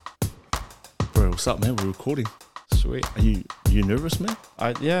Bro, what's up, man? We're recording. Sweet. Are you nervous, man?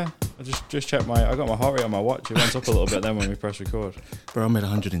 I just checked I got my heart rate on my watch. It went up a little bit then when we press record. Bro, I'm at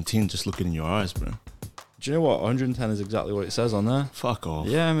 110 just looking in your eyes, bro. Do you know what? 110 is exactly what it says on there. Fuck off.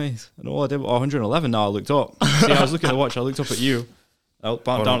 Yeah, mate. And all I did, 111 now I looked up. See, I was looking at the watch, I looked up at you. Down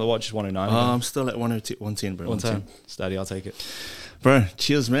at the watch is 109. I'm still at 110, bro. 110. Steady, I'll take it. Bro,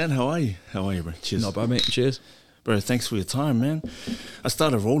 cheers, man. How are you, bro? Cheers. Not bad, mate. Cheers. Bro, thanks for your time, man. I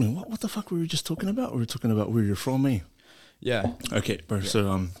started rolling. What the fuck were we just talking about? We were talking about where you're from, me. Yeah. Okay, bro. Yeah.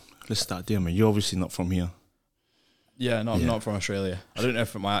 So let's start there, man. You're obviously not from here. Yeah, not from Australia. I don't know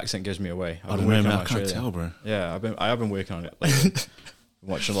if my accent gives me away. I don't know, man. I can't tell, bro. Yeah, I have been working on it. Like,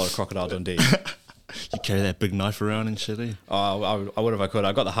 watching a lot of Crocodile Dundee. You carry that big knife around and shit, eh? Oh, I would if I could.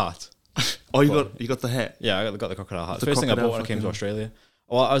 I got the hat. Oh, you got the hat? Yeah, I got the crocodile hat. The first thing I bought when I came to Australia.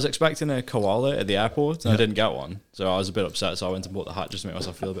 Well, I was expecting a koala at the airport, and I didn't get one. So I was a bit upset, so I went and bought the hat just to make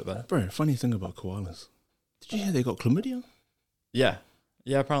myself feel a bit better. Bro, funny thing about koalas. Did you hear they got chlamydia? Yeah.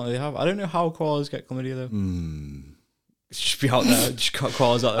 Yeah, apparently they have. I don't know how koalas get chlamydia, though. Just be out there, just got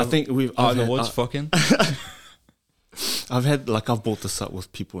koalas out there. I think out in the woods fucking. I've brought this up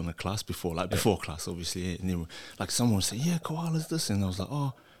with people in the class before, before class, obviously. And they were, someone would say, yeah, koalas this. And I was like,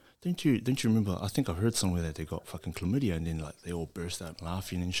 oh, don't you remember? I think I heard somewhere that they got fucking chlamydia, and then they all burst out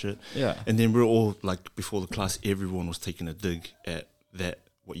laughing and shit. Yeah. And then we're all before the class, everyone was taking a dig at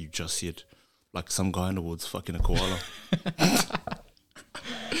what you just said. Like some guy in the woods fucking a koala.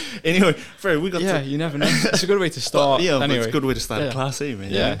 Anyway, Fred, we got you never know. It's a good way to start. But it's a good way to start a class, eh,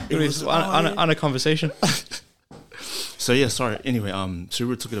 man? Yeah. Good way to start, and a conversation. So yeah, sorry. Anyway, so we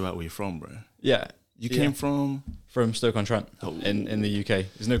were talking about where you're from, bro. Yeah. You came from Stoke-on-Trent in the UK.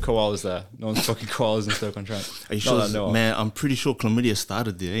 There's no koalas there. No one's fucking koalas in Stoke-on-Trent. Are you sure? Man, I'm pretty sure chlamydia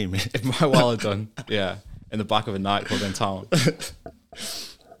started there, eh, man? If my wallet done, yeah, in the back of a nightclub in town.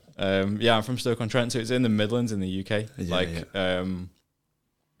 I'm from Stoke-on-Trent, so it's in the Midlands in the UK.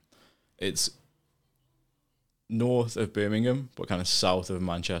 It's north of Birmingham, but kind of south of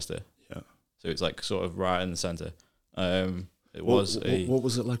Manchester. Yeah. So it's sort of right in the centre. What was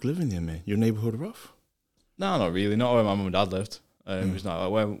it like living there, man? Your neighbourhood rough? No, not really. Not where my mum and dad lived. It was not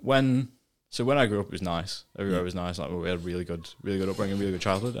when I grew up, it was nice. Everywhere was nice. We had really good upbringing, really good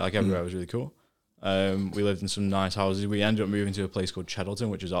childhood. Everywhere was really cool. We lived in some nice houses. We ended up moving to a place called Cheddleton,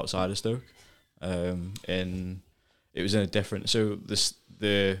 which was outside of Stoke. It was in a different. So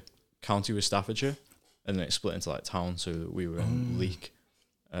the county was Staffordshire, and then it split into town. So we were in Leek.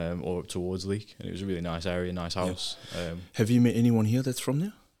 Or up towards Leek, and it was a really nice area, nice house. Yeah. Have you met anyone here that's from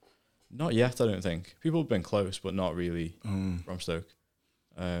there? Not yet, I don't think. People have been close, but not really from Stoke.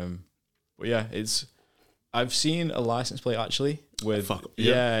 But yeah, I've seen a license plate actually with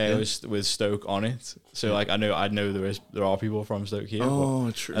it was with Stoke on it. So I know there are people from Stoke here.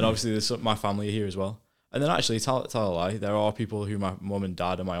 Oh, true. And obviously there's my family here as well. And then actually, tell a lie, there are people who my mum and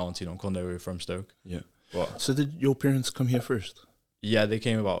dad and my auntie and uncle know who are from Stoke. Yeah. So did your parents come here first? Yeah, they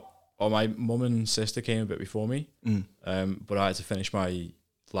came my mum and sister came a bit before me, but I had to finish my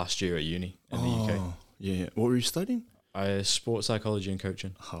last year at uni in the UK. Yeah. What were you studying? Sport psychology and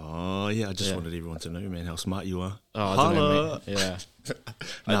coaching. Oh, yeah, I just wanted everyone to know, man, how smart you are. Oh, I don't know, mate.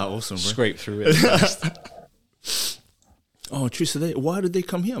 Yeah. Awesome, bro. Scrape through it. Oh, true. So why did they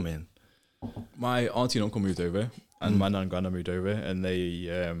come here, man? My auntie and uncle moved over, and my nan and granddad moved over, and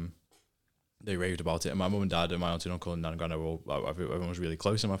they raved about it, and my mum and dad and my auntie and uncle and nan and granddad everyone was really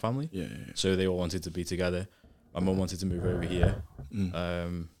close in my family. Yeah. So they all wanted to be together. My mum wanted to move over here,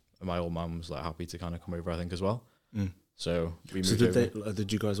 and my old man was happy to kind of come over, I think, as well. So we moved over.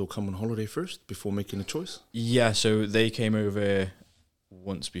 Did you guys all come on holiday first before making a choice? Yeah, so they came over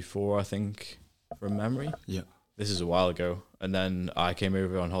once before, I think, from memory. Yeah. This is a while ago, and then I came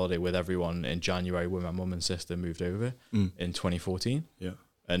over on holiday with everyone in January when my mum and sister moved over in 2014. Yeah.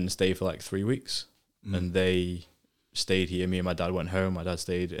 And stayed for 3 weeks, and they stayed here. Me and my dad went home. My dad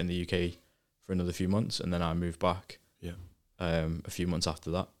stayed in the UK for another few months, and then I moved back. Yeah, a few months after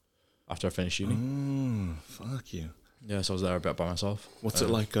that, after I finished uni. Oh, fuck you! Yeah, so I was there a bit by myself. What's it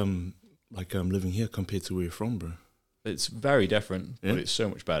like living here compared to where you're from, bro? It's very different, but it's so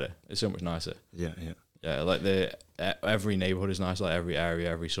much better. It's so much nicer. Yeah. Every neighborhood is nice. Every area,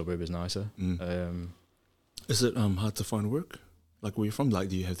 every suburb is nicer. Is it hard to find work? Where you're from?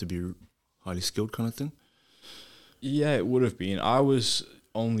 Do you have to be highly skilled kind of thing? Yeah, it would have been. I was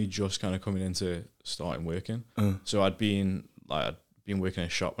only just kind of coming into starting working. So I'd been working in a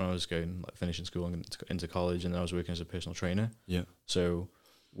shop when I was going, finishing school and into college, and then I was working as a personal trainer. Yeah. So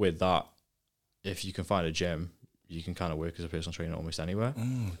with that, if you can find a gym, you can kind of work as a personal trainer almost anywhere.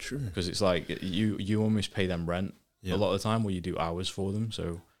 Oh, true. Because it's you almost pay them rent a lot of the time, where you do hours for them.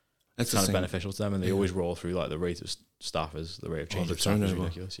 So That's kind of beneficial to them, and they always roll through like the rate of staff as the rate of change. The of staff is turnover.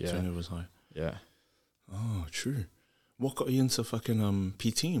 ridiculous. Yeah, Turnover's high. Yeah. Oh, true. What got you into fucking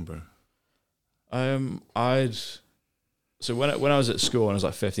PTing, bro? So when I was at school and I was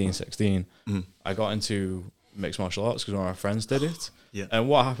like 15, 16, Mm. I got into mixed martial arts because one of my friends did it. Yeah. And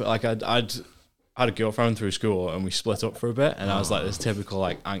what happened? Like I'd had a girlfriend through school and we split up for a bit, and I was like this typical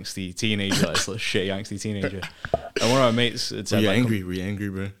like angsty teenager, like this little shitty angsty teenager. And one of my mates had said, Were you angry,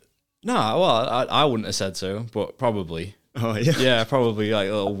 bro? Nah, well, I wouldn't have said so, but probably. Oh yeah. Yeah, probably like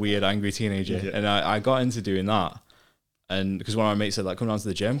a little weird angry teenager. Yeah. And I got into doing that, and because one of my mates said like come down to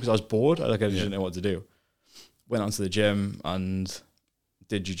the gym because I was bored, I didn't know what to do. Went onto the gym and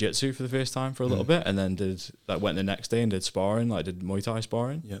did jiu-jitsu for the first time for a little bit, and then went the next day and did sparring, like did Muay Thai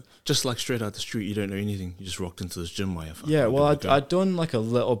sparring. Yeah, just like straight out the street, you don't know anything. You just rocked into this gym, Yeah, well, I'd done like a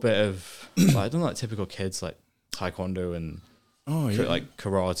little bit of, I'd done like typical kids like taekwondo and like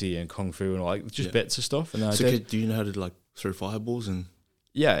karate and kung fu and like just bits of stuff. And then do you know how to like throw fireballs and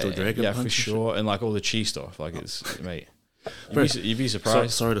yeah, for sure, and like all the chi stuff, like it's mate. You'd be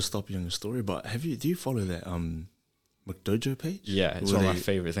surprised. Sorry to stop you on your story, but do you follow that McDojo page? Yeah, it's one of my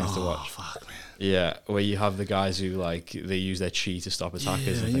favorite things to watch. Fuck, man. Yeah, where you have the guys who like they use their chi to stop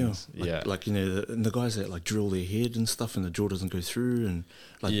attackers and things. Like you know, the guys that like drill their head and stuff, and the jaw doesn't go through, and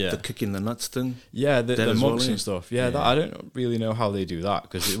like the kick in the nuts thing. Yeah, the monks and stuff. Yeah, that, I don't really know how they do that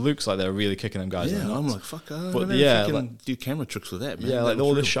because it looks like they're really kicking them guys. Yeah, in the nuts. I'm like fuck. But yeah, like, do camera tricks with that, man. Yeah, like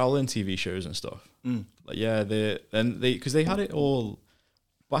all the Shaolin TV shows and stuff. Like because they had it all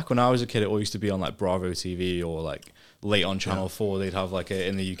back when I was a kid. It all used to be on like Bravo TV or like late on Channel 4. They'd have like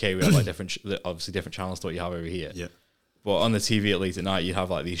in the UK we have like obviously different channels to what you have over here. Yeah. But on the TV at late at night, you'd have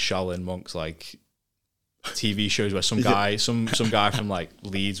like these Shaolin monks like TV shows where some guy from like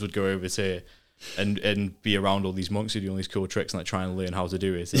Leeds would go over to and be around all these monks who do all these cool tricks and like try and learn how to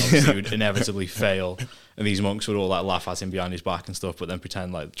do it. And obviously he would inevitably fail, and these monks would all like laugh at him behind his back and stuff, but then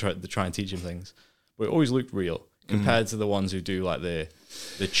pretend like try and teach him things. But it always looked real compared to the ones who do like the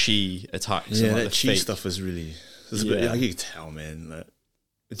chi attacks. Yeah, and, like, that chi stuff is really. I can tell, man. Like,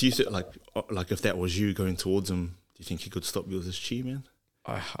 do you think like if that was you going towards him, do you think he could stop you with his chi, man?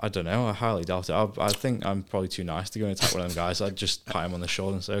 I don't know. I highly doubt it. I think I'm probably too nice to go and attack one of them guys. I'd just pat him on the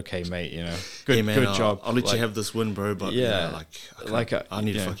shoulder and say, "Okay, mate, you know, good job. I'll let you have this win, bro." But yeah, I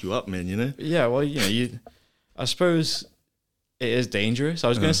need to fuck you up, man. You know? Yeah. Well, you know, I suppose it is dangerous. I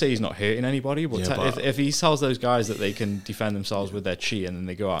was going to say he's not hurting anybody, but, if he tells those guys that they can defend themselves with their chi, and then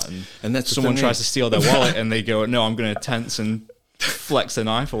they go out and that's someone tries to steal their wallet, and they go, "No, I'm going to tense and flex the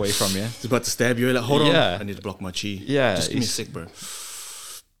knife away from you." He's about to stab you. Like, hold on, I need to block my chi. Yeah, just give me a sec, bro.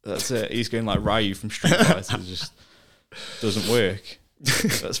 That's it. He's going like Ryu from Street Fighter. It just doesn't work.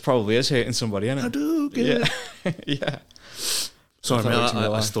 That's probably us hitting somebody, isn't it? I do get it. Yeah. Sorry, man.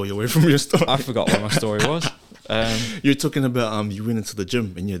 I stole you away from your story. I forgot what my story was. You're talking about you went into the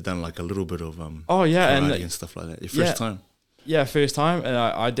gym and you'd done like a little bit of karate and stuff like that. Your first time. Yeah, first time, and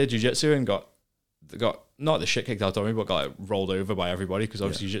I did jiu-jitsu and got not the shit kicked out of me, but got like, rolled over by everybody because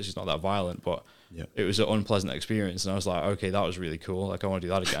obviously jiu-jitsu's not that violent, but it was an unpleasant experience, and I was like, okay, that was really cool. Like I want to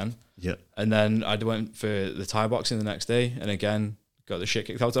do that again. Yeah. And then I went for the Thai boxing the next day, and again got the shit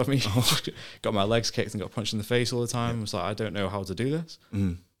kicked out of me. Got my legs kicked and got punched in the face all the time. I was like, I don't know how to do this.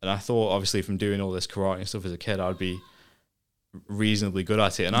 And I thought, obviously, from doing all this karate and stuff as a kid, I'd be reasonably good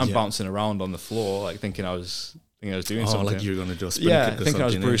at it. And I'm bouncing around on the floor, like thinking I was doing something. Like you were going to do a spin kick or something. Thinking I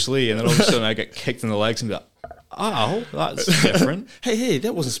was Bruce Lee, and then all of a sudden I get kicked in the legs and be like, ow, that's different. hey,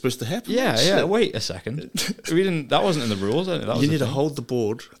 that wasn't supposed to happen. Yeah, wait a second. That wasn't in the rules. You need to hold the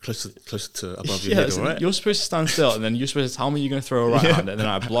board closer to above your head, right? You're supposed to stand still, and then you're supposed to tell me you're going to throw a right hand, and then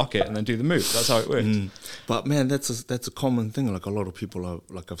I block it, and then do the move. That's how it works. But man, that's a common thing. Like a lot of people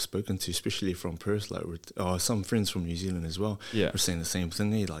I've spoken to, especially from Perth, like some friends from New Zealand as well. Yeah, are saying the same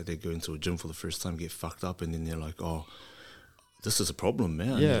thing. They go into a gym for the first time, get fucked up, and then they're like, oh, this is a problem,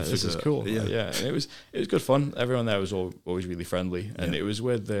 man. Yeah, this is cool. Yeah. And it was good fun. Everyone there was always really friendly, and it was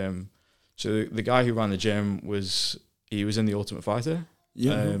with so the guy who ran the gym was in the Ultimate Fighter,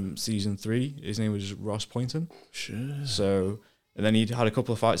 season 3. His name was Ross Poynton. Sure. So, and then he'd had a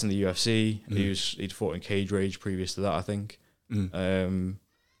couple of fights in the UFC. He'd fought in Cage Rage previous to that, I think.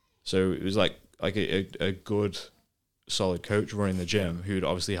 So it was like a good, solid coach running the gym who'd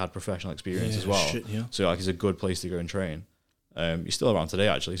obviously had professional experience as well. So like, it's a good place to go and train. He's still around today,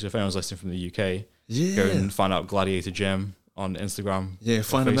 actually. So if anyone's listening from the UK, go and find out Gladiator Gym on Instagram. Yeah,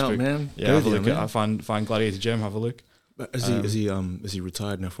 find him out, man. Yeah, have a look. I find Gladiator Gym. Have a look. But is he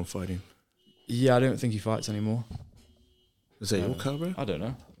retired now from fighting? Yeah, I don't think he fights anymore. Is that your car, bro? I don't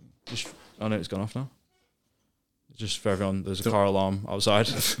know. I know it's gone off now. Just for everyone, there's a car alarm outside.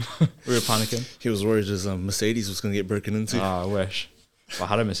 We were panicking. He was worried his Mercedes was going to get broken into. I wish. If I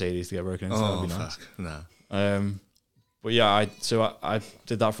had a Mercedes to get broken into, that'd be nice. Nah. But yeah, I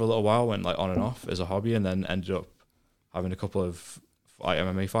did that for a little while, went like on and off as a hobby, and then ended up having a couple of like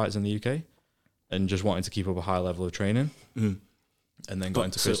MMA fights in the UK, and just wanting to keep up a high level of training, and then got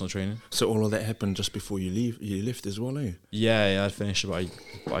into personal training. So all of that happened just before you left as well, eh? Yeah, I'd finished about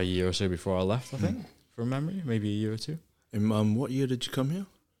a year or so before I left, I think, from memory, maybe a year or two. And what year did you come here?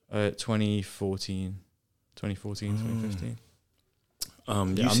 2014, 2015.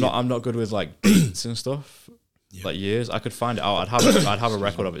 Yeah, I'm not good with like dates and stuff, like years. I could find it out. I'd have a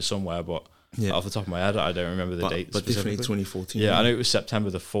record of it somewhere, but off the top of my head, I don't remember the date. But definitely 2014. Yeah, I know it was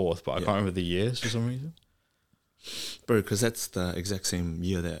September the 4th, but I can't remember the years for some reason. Bro, because that's the exact same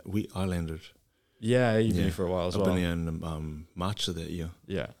year that I landed. Yeah, you've been here for a while as well. I've been here in March of that year.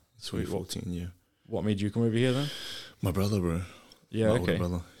 Yeah, 2014. What made you come over here then? My brother, bro. Yeah, my okay. older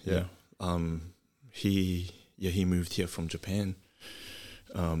brother. Yeah. He moved here from Japan,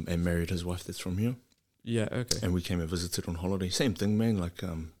 and married his wife that's from here. Yeah, okay. And we came and visited on holiday. Same thing, man. Like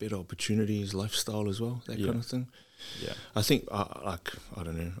better opportunities, lifestyle as well, that kind of thing. Yeah. I think I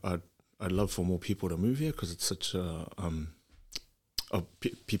don't know. I'd love for more people to move here because it's such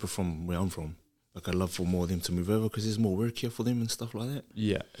people from where I'm from. Like I'd love for more of them to move over because there's more work here for them and stuff like that.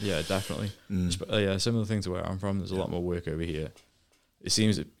 Yeah, definitely. Similar thing to where I'm from. There's a lot more work over here. It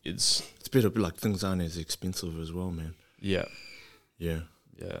seems it's better, but like things aren't as expensive as well, man. Yeah.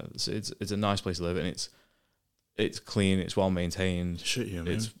 It's a nice place to live, and it's clean. It's well maintained. Shit, yeah,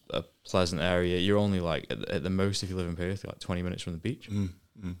 man. It's a pleasant area. You're only like at the most, if you live in Perth, like 20 minutes from the beach.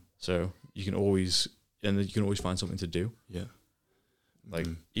 So you can always find something to do. Yeah. Like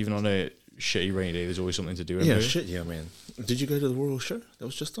even on a shitty rainy day, there's always something to do. In Perth. Shit, yeah, man. Did you go to the Royal Show that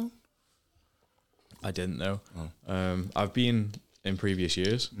was just on? I didn't know. I've been in previous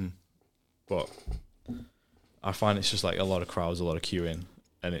years, but I find it's just like a lot of crowds, a lot of queuing,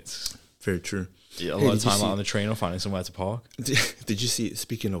 and it's very true. A lot of time out on the train or finding somewhere to park. Did you see?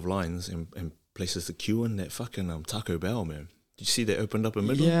 Speaking of lines and places to queue in, that fucking Taco Bell, man. Did you see that opened up in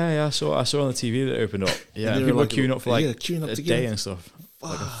middle? Yeah, I saw on the TV that it opened up. Yeah, and people were queuing up for like a day and stuff.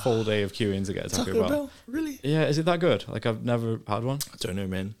 Like a full day of queuing to get a Taco Bell. Really? Yeah, is it that good? Like I've never had one. I don't know,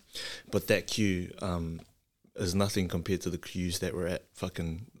 man. But that queue is nothing compared to the queues that were at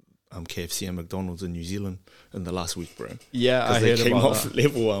fucking KFC and McDonald's in New Zealand in the last week, bro. Yeah, I heard about that. They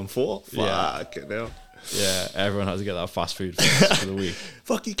came off level 4. Fuck hell. Yeah, everyone has to get that fast food for the week.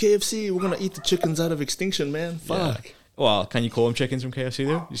 Fuck you, KFC. We're going to eat the chickens out of extinction, man. Fuck. Yeah. Well, can you call them chickens from KFC,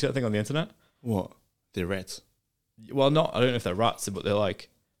 though? You see that thing on the internet? What? They're rats. Well, I don't know if they're rats, but they're like...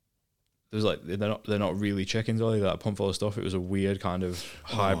 They're not really chickens, are they? That pump full of stuff. It was a weird kind of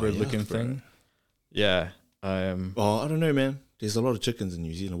hybrid-looking thing. Yeah. I don't know, man. There's a lot of chickens in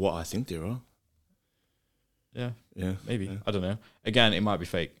New Zealand. What I think there are. Yeah, maybe. Yeah. I don't know. Again, it might be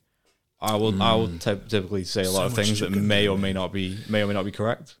fake. I will typically say a lot of things that may or may not be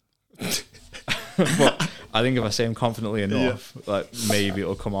correct. But I think if I say them confidently enough, like maybe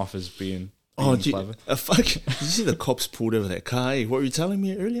it'll come off as being clever. Did you see the cops pulled over that car? What were you telling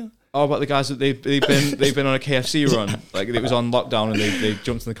me earlier? Oh, about the guys that they've been on a KFC run. Like it was on lockdown and they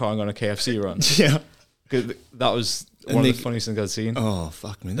jumped in the car and got on a KFC run. Yeah, because that was one of the funniest things I'd seen. Oh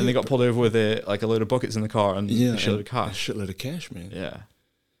fuck, man! And they got pulled over with a load of buckets in the car and a shitload of cash. A shitload of cash, man. Yeah.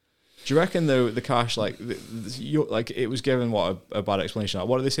 Do you reckon though the cash like it was given a bad explanation?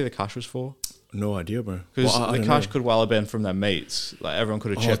 What did they say the cash was for? No idea, bro. Because the cash could well have been from their mates. Like everyone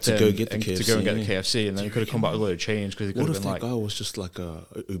could have chipped in to go and get the KFC, and then he could have come back with a load of change. Because what if that guy was just like a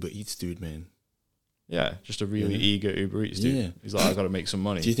Uber Eats dude, man? Yeah, just a really eager Uber Eats dude. Yeah. He's like, I got to make some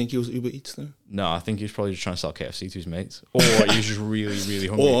money. Do you think he was Uber Eats though? No, I think he was probably just trying to sell KFC to his mates, or he was just really, really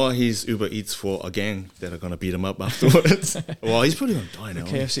hungry. Or he's Uber Eats for a gang that are gonna beat him up afterwards. Well, he's probably gonna die now.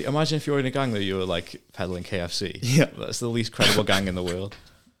 KFC. Imagine if you're in a gang that you were like peddling KFC. Yeah, that's the least credible gang in the world.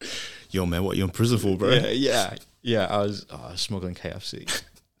 Yo, man, what you in prison for, bro? Yeah. I was smuggling KFC.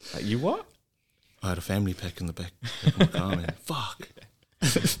 Like, you what? I had a family pack in the back of my car, man. Fuck.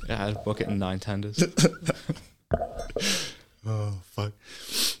 I had a bucket and 9 tenders. Oh, fuck.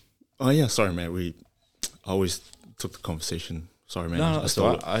 Oh, yeah, sorry, man. I always took the conversation. Sorry, man. No, that's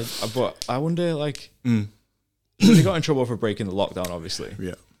all right. But I wonder, like, they got in trouble for breaking the lockdown, obviously.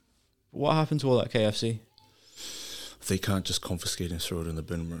 Yeah. What happened to all that KFC? They can't just confiscate and throw it in the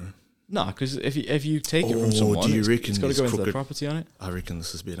bin, bro. No, because if you take it from someone, it's got to go into their property on it. I reckon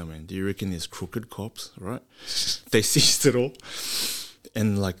this is better, man. Do you reckon there's crooked cops, right? They seized it all.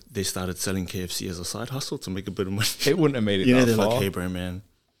 And like they started selling KFC as a side hustle to make a bit of money. It wouldn't have made it that they're far. Like, hey, bro, man,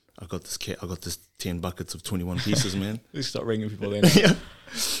 I got this 10 buckets of 21 pieces, man. They start ringing people in. Yeah.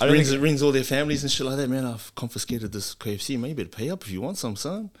 Rings all their families and shit like that, man. I've confiscated this KFC. Man, you better pay up if you want some,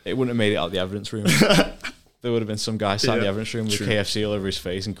 son. It wouldn't have made it out the evidence room. There would have been some guy sat in the evidence room with KFC all over his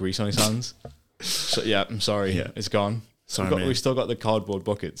face and grease on his hands. So, yeah, I'm sorry. Yeah. It's gone. Sorry, man. We still got the cardboard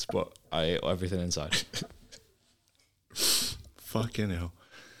buckets, but I ate everything inside. Fucking hell.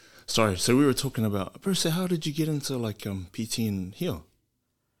 Sorry, so we were talking about, bro, so how did you get into like PT here?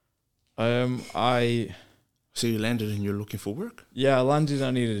 So you landed and you're looking for work? Yeah, I landed.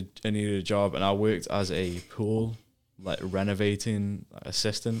 I needed a job, and I worked as a pool renovating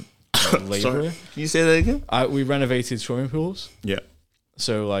assistant, labourer. Can you say that again? We renovated swimming pools. Yeah.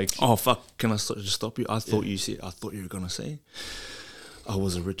 So oh fuck! Can I just stop you? I thought you were gonna say I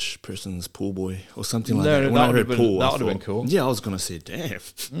was a rich person's pool boy or something like that. When I heard pool, that would have been cool. Yeah, I was gonna say, damn.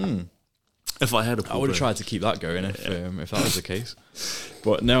 If I had a pool, I would have tried to keep that going if that was the case.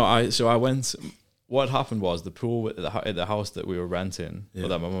 But no, I went. What happened was the pool at the house that we were renting, or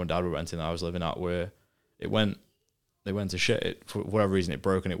that my mum and dad were renting, that I was living at, where they went to shit. It, for whatever reason, it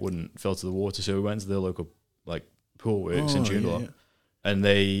broke and it wouldn't filter the water. So we went to the local pool works in Joondalup, and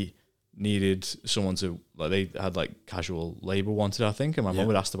they needed someone to they had casual labour wanted, I think, and my mum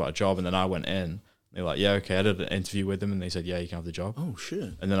had asked about a job, and then I went in. They were like, yeah, okay. I did an interview with them, and they said, yeah, you can have the job. Oh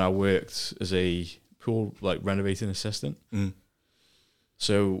shit! And then I worked as a pool renovating assistant.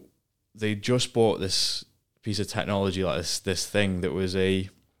 So they just bought this piece of technology, this thing that was it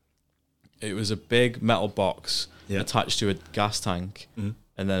was a big metal box attached to a gas tank, and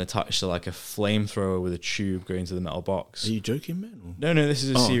then attached to a flamethrower with a tube going to the metal box. Are you joking, man? Or? No, this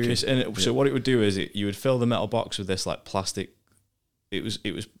is a serious. Okay. And so what it would do is you would fill the metal box with this plastic. It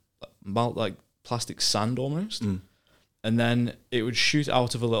was plastic sand almost, and then it would shoot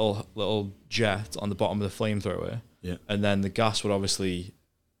out of a little jet on the bottom of the flamethrower. Yeah, and then the gas would obviously.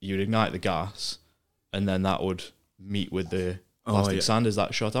 You'd ignite the gas, and then that would meet with the plastic sand as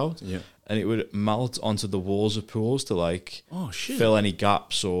that shot out. Yeah. And it would melt onto the walls of pools to shit. fill any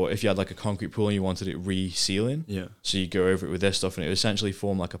gaps, or if you had a concrete pool and you wanted it re-sealing. Yeah. So you go over it with this stuff, and it would essentially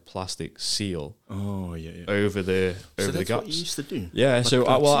form a plastic seal. Oh yeah. Over the so the that's gaps. What you used to do. Yeah. So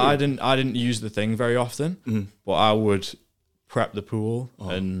I didn't use the thing very often, but I would prep the pool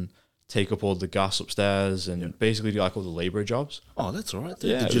and take up all the gas upstairs and basically do all the labour jobs. Oh, that's all right.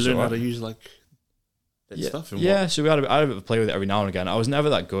 Did you learn how to use that stuff? Yeah, so I had a bit of a play with it every now and again. I was never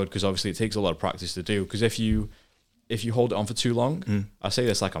that good because obviously it takes a lot of practice to do. Because if you hold it on for too long, I say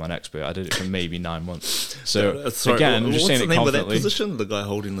this like I'm an expert. I did it for maybe 9 months. So again, I'm just saying it confidently. What's the name of that position? The guy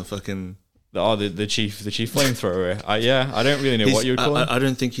holding the fucking... the chief flamethrower. I don't really know what you would call him. I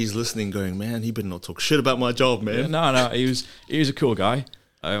don't think he's listening going, man, he better not talk shit about my job, man. Yeah, no, he was a cool guy.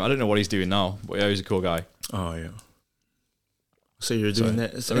 I don't know what he's doing now, but yeah, he's a cool guy. Oh, yeah. So you're doing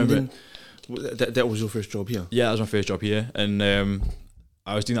that. So that was your first job here? Yeah, that was my first job here. And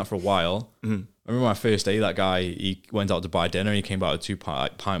I was doing that for a while. I remember my first day, that guy, he went out to buy dinner and he came back with 2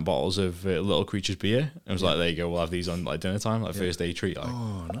 pint bottles of Little Creatures beer. And was like, there you go, we'll have these on dinner time, first day treat.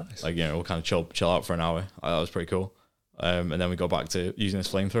 Oh, nice. We'll kind of chill out for an hour. That was pretty cool. And then we go back to using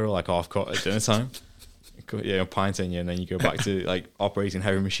this flamethrower half cut at dinner time. Pint in you, and then you go back to operating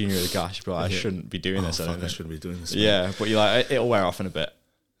heavy machinery with the gas. But I shouldn't be doing this. I shouldn't be doing this. Yeah, but you're it'll wear off in a bit.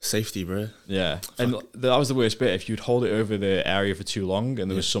 Safety, bro. Yeah, and that was the worst bit. If you'd hold it over the area for too long, and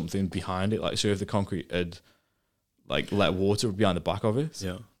there was something behind it, so if the concrete had let water behind the back of it,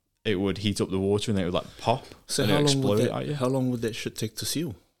 it would heat up the water, and then it would pop. So and how long would that shit take to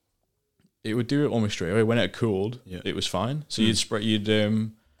seal? It would do it almost straight away. When it cooled, it was fine. So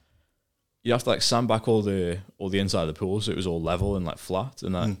you'd have to sand back all the inside of the pool so it was all level and flat,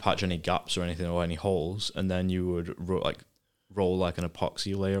 and patch any gaps or anything or any holes, and then you would roll an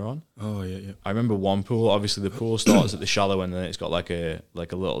epoxy layer on. Oh yeah. I remember one pool. Obviously, the pool starts at the shallow end, and then it's got a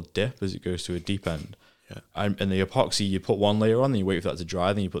little dip as it goes to a deep end. Yeah. And the epoxy, you put one layer on, then you wait for that to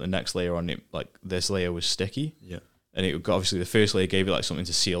dry, then you put the next layer on. It this layer was sticky. Yeah. And it obviously the first layer gave it something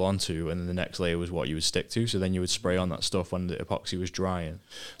to seal onto, and then the next layer was what you would stick to. So then you would spray on that stuff when the epoxy was drying.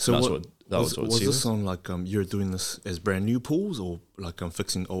 So was this on you're doing this as brand new pools or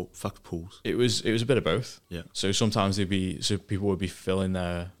fixing old fucked pools? It was a bit of both. Yeah. So sometimes people would be filling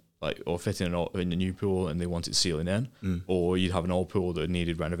their or fitting in a new pool and they wanted sealing in, or you'd have an old pool that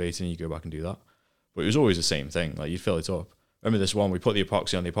needed renovating and you go back and do that. But it was always the same thing. You'd fill it up. Remember this one? We put the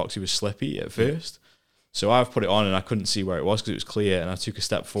epoxy on. The epoxy was slippy at first. So I've put it on and I couldn't see where it was because it was clear, and I took a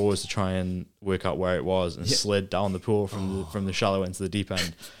step forwards to try and work out where it was and slid down the pool from the shallow end to the deep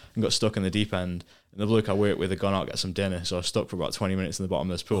end and got stuck in the deep end. And the bloke I worked with had gone out to get some dinner, so I was stuck for about 20 minutes in the bottom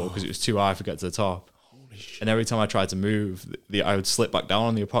of this pool because it was too high to get to the top. And every time I tried to move, I would slip back down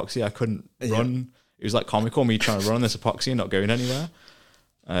on the epoxy. I couldn't run. It was like comical, me trying to run on this epoxy and not going anywhere.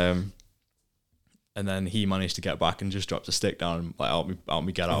 And then he managed to get back and just dropped a stick down and like help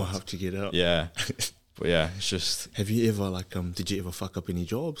me get out. Oh, how to get out? Yeah. But yeah, it's just. Have you ever did you ever fuck up any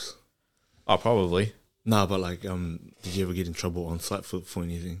jobs? Oh, probably. Nah, but did you ever get in trouble on site for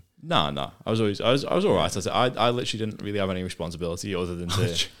anything? No. I was all right. I literally didn't really have any responsibility other than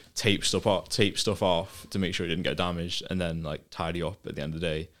to tape stuff off to make sure it didn't get damaged, and then like tidy up at the end of the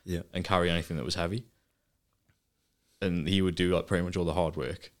day. Yeah. And carry anything that was heavy. And he would do like pretty much all the hard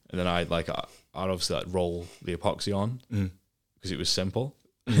work, and then I'd obviously like roll the epoxy on because it was simple.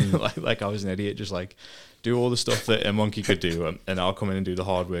 like I was an idiot, just like do all the stuff that a monkey could do, and I'll come in and do the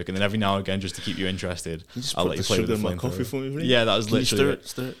hard work, and then every now and again, just to keep you interested, I'll let you play with the flame coffee for me. Yeah, that was literally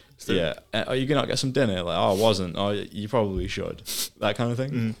stir it. Yeah, are you gonna get some dinner? Like, oh, I wasn't. Oh, you probably should. That kind of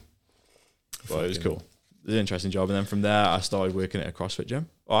thing. But it was cool. It was an interesting job, and then from there, I started working at a CrossFit gym.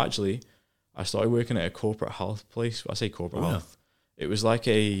 Oh, actually, I started working at a corporate health place. I say corporate health. It was like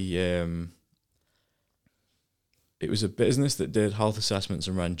it was a business that did health assessments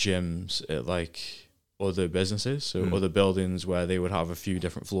and ran gyms at like other businesses. So other buildings where they would have a few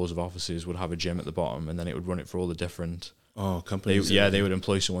different floors of offices would have a gym at the bottom, and then it would run it for all the different companies. They would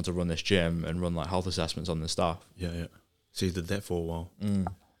employ someone to run this gym and run like health assessments on the staff. Yeah. So you did that for a while.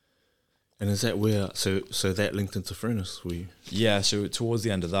 And is that where so that linked into Furnace? Yeah, so towards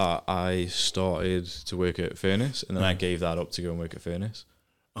the end of that, I started to work at Furnace, and then I gave that up to go and work at Furnace.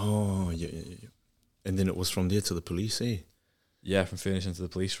 Oh, yeah. And then it was from there to the police, eh? Yeah, from Furnace into the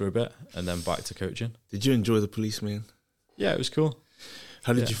police for a bit, and then back to coaching. Did you enjoy the police, man? Yeah, it was cool.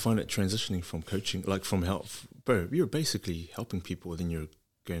 How did you find it transitioning from coaching, like from help? Bro, you're basically helping people, then you're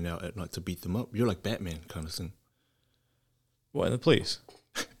going out at night to beat them up. You're like Batman kind of thing. What, in the police?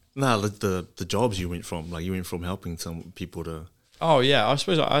 Nah, the jobs you went from, like you went from helping some people to... Oh, yeah, I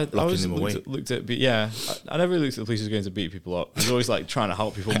suppose I always them looked at yeah, I never really looked at the police as going to beat people up. I was always like trying to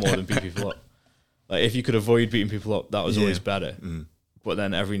help people more than beat people up. Like if you could avoid beating people up, that was always better. But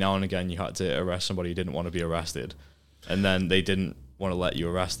then every now and again you had to arrest somebody who didn't want to be arrested, and then they didn't want to let you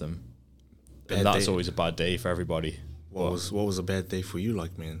arrest them. And that's always a bad day for everybody. What was a bad day for you,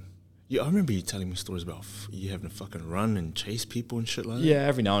 like, man? Yeah, I remember you telling me stories about you having to fucking run and chase people and shit like that. Yeah,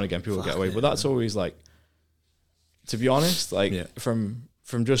 every now and again people get away, but that's always like, to be honest, like from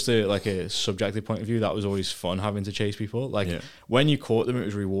just a subjective point of view, that was always fun having to chase people. Like when you caught them, it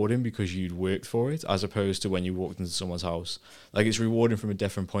was rewarding because you'd worked for it, as opposed to when you walked into someone's house. Like it's rewarding from a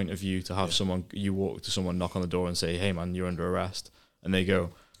different point of view to have you walk to someone, knock on the door and say, "Hey man, you're under arrest," and they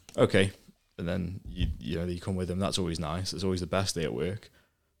go, "Okay," and then you come with them. That's always nice. It's always the best day at work.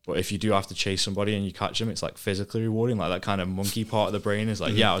 But if you do have to chase somebody and you catch them, it's like physically rewarding. Like that kind of monkey part of the brain is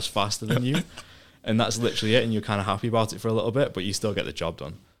like, yeah, I was faster than you. And that's literally it. And you're kind of happy about it for a little bit, but you still get the job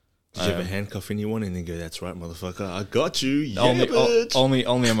done. Did you ever handcuff anyone and then go, "That's right, motherfucker, I got you"? Yeah,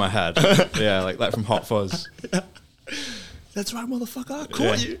 only in my head. Yeah, like from Hot Fuzz. "That's right, motherfucker, I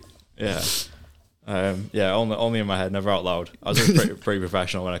caught you." Yeah. Only in my head, never out loud. I was pretty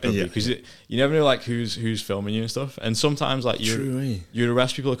professional when I could be, because you never know like who's filming you and stuff. And sometimes like you'd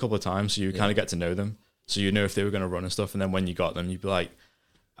arrest people a couple of times, so you kind of get to know them, so you know if they were going to run and stuff. And then when you got them, you'd be like,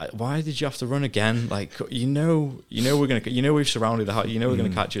 "Why did you have to run again? Like we've surrounded the house. We're gonna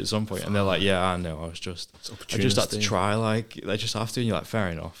catch you at some point." And they're like, "Yeah, I know. I just had to try. Like they just have to." And you're like, "Fair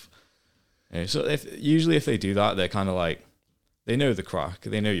enough." So if they do that, they're kind of like, they know the crack.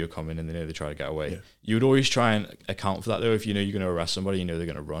 They know you're coming, and they know they try to get away. Yeah. You would always try and account for that, though. If you know you're going to arrest somebody, they're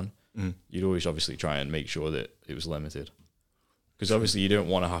going to run. You'd always obviously try and make sure that it was limited, because obviously you don't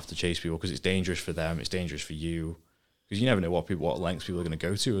want to have to chase people because it's dangerous for them. It's dangerous for you, because you never know what lengths people are going to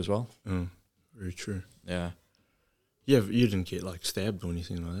go to as well. Very true. Yeah. Yeah, you didn't get like stabbed or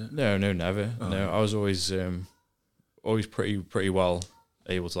anything like that? No, never. No, I was always pretty well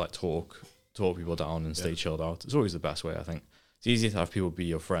able to like talk people down and stay chilled out. It's always the best way, I think. It's easier to have people be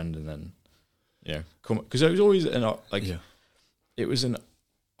your friend and then, come, because it was always it was an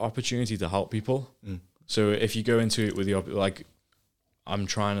opportunity to help people. So if you go into it with I'm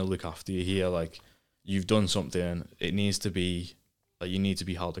trying to look after you here, like you've done something, it needs to be like you need to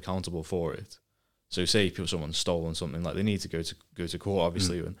be held accountable for it. So say someone's stolen something, like they need to go to court,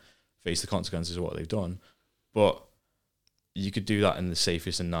 obviously, and face the consequences of what they've done. But you could do that in the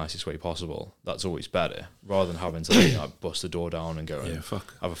safest and nicest way possible. That's always better, rather than having to bust the door down and go and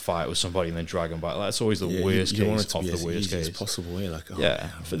have a fight with somebody and then drag them back. That's always the worst case of the worst case. As possible way,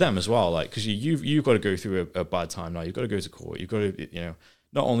 for them as well. Like, because you've got to go through a bad time now. You've got to go to court. You've got to,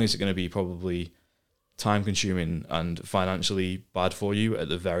 not only is it going to be probably time consuming and financially bad for you at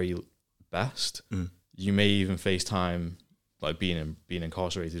the very best, you may even face time like being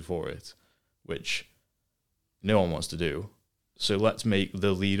incarcerated for it, which no one wants to do. So let's make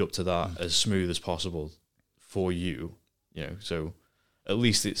the lead up to that as smooth as possible for you, you know. So at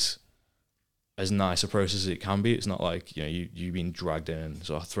least it's as nice a process as it can be. It's not like, you know, you being dragged in and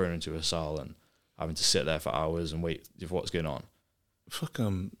sort of thrown into a cell and having to sit there for hours and wait for what's going on. Fuck,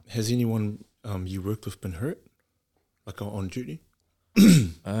 has anyone you worked with been hurt? Like on duty?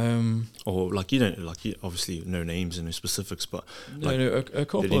 Or like, you don't, like, you obviously no names and no specifics, but like, a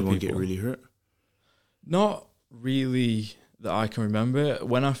couple did of anyone people get really hurt? Not really that I can remember.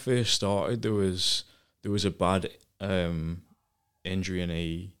 When I first started, there was a bad injury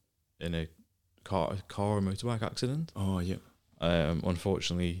in a car or motorbike accident. Oh yeah.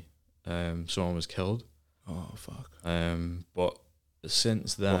 Unfortunately, someone was killed. Oh fuck. But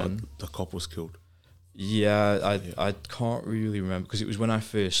since then, the cop was killed. Yeah, I can't really remember because it was when I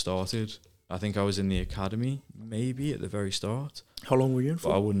first started. I think I was in the academy, maybe at the very start. How long were you in for?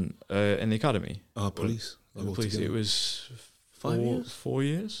 But I wouldn't in the academy. Police. Police. It was 5 years. 4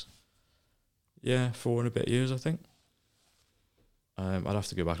 years. Yeah, 4 and a bit years, I think. I'd have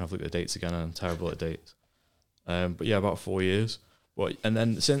to go back and have a look at the dates again. I'm terrible at dates. But yeah, about 4 years. But and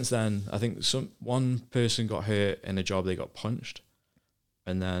then since then, I think one person got hurt in a job. They got punched,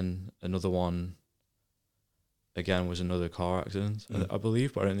 and then another one. Again, was another car accident, I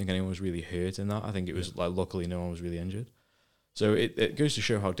believe, but I don't think anyone was really hurt in that. I think it was like luckily no one was really injured. So it goes to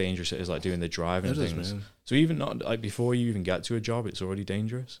show how dangerous it is, like doing the driving things. So even not like before you even get to a job, it's already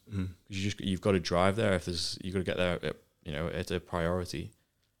dangerous because you've got to drive there. You've got to get there, you know, at a priority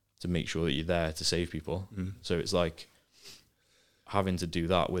to make sure that you're there to save people. So it's like having to do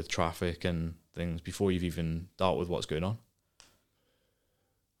that with traffic and things before you've even dealt with what's going on.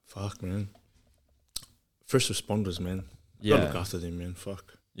 Fuck, man. First responders, man. Yeah. Gotta look after them, man.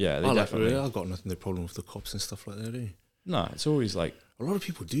 Fuck. Yeah, they definitely. I've got nothing, no problem with the cops and stuff like that, eh? No, it's always like... A lot of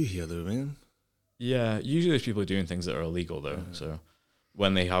people do here, though, man. Yeah, usually there's people doing things that are illegal, though. So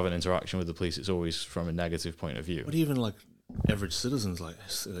when they have an interaction with the police, it's always from a negative point of view. But even, like, average citizens, like,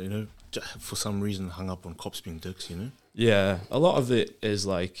 you know, for some reason hung up on cops being dicks, you know? Yeah, a lot of it is,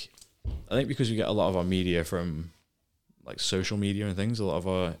 like... I think because we get a lot of our media from, like, social media and things, a lot of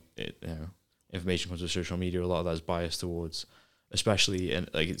our... information comes with social media. A lot of that is biased towards, especially in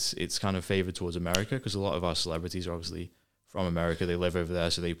like it's kind of favored towards America because a lot of our celebrities are obviously from America. They live over there,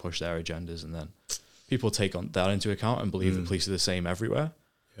 so they push their agendas, and then people take on that into account and believe the police are the same everywhere.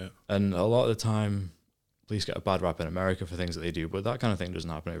 Yeah, and a lot of the time, police get a bad rap in America for things that they do, but that kind of thing doesn't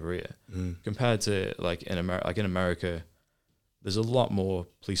happen over here. Compared to like in America, there's a lot more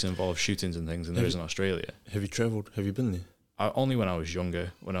police involved shootings and things than there is in Australia. Have you travelled? Have you been there? Only when I was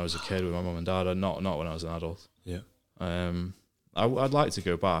younger, when I was a kid with my mum and dad, not when I was an adult. Yeah. I'd like to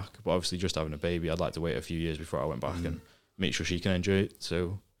go back, but obviously just having a baby, I'd like to wait a few years before I went back and make sure she can enjoy it.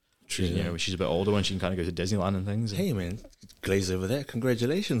 So, she's a bit older when she can kind of go to Disneyland and things. Hey, man, glaze over that.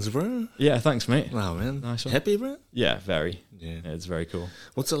 Congratulations, bro. Yeah, thanks, mate. Wow, man. Nice one. Happy, bro? Yeah, very. Yeah, it's very cool.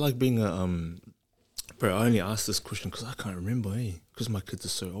 What's it like being a bro? I only asked this question because I can't remember, because my kids are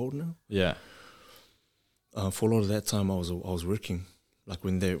so old now. Yeah. For a lot of that time, I was working, like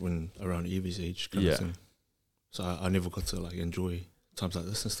when around Evie's age kind of thing. So I never got to like enjoy times like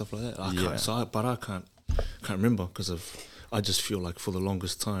this and stuff like that. I can't remember because I just feel like for the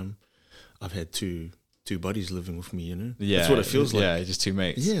longest time, I've had two buddies living with me. You know, that's what it feels like. Yeah, just two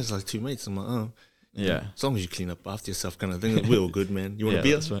mates. Yeah, it's like two mates. I'm like, oh, yeah. As long as you clean up after yourself, kind of thing. We're all good, man. You want a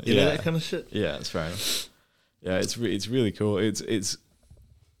beer? You know, that kind of shit. Yeah, that's fair enough. Yeah, it's really cool. It's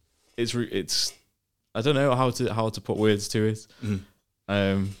I don't know how to put words to it.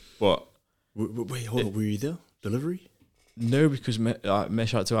 But wait, hold on. Were you there? Delivery? No, because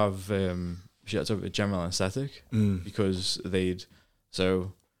Mish had to have a general anesthetic because they'd.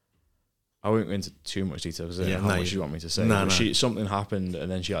 So I won't go into too much detail because I don't know how much you want me to say. Something happened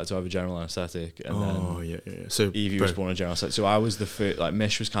and then she had to have a general anesthetic. And then So Evie was born a general anesthetic. So I was the first. Like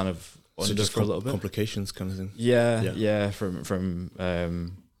Mish was kind of under for a little bit. Complications kind of thing. Yeah.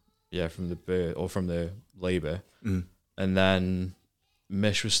 From the birth or from the labour, and then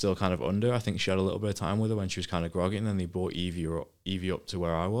Mish was still kind of under. I think she had a little bit of time with her when she was kind of groggy, and then they brought Evie up to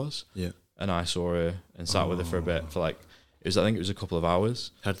where I was. Yeah, and I saw her and sat with her for a bit for like I think it was a couple of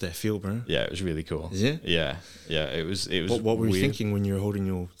hours. How did that feel, bro? Yeah, it was really cool. Yeah, it was. What were you thinking when you were holding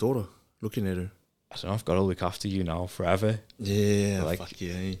your daughter, looking at her? I don't know. I've got to look after you now forever. Yeah, like fuck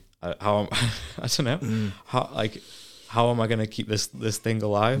yeah. I don't know how am I going to keep this thing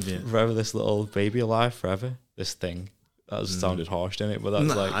alive forever? This little baby alive forever? This thing. That sounded harsh, didn't it? But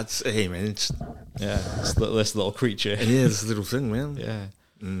that's hey man, it's this little creature. Yeah, this little thing, man. Yeah.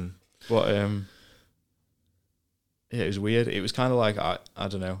 But it was weird. It was kind of like, I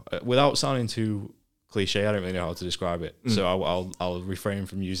don't know, without sounding too cliche, I don't really know how to describe it. So I'll refrain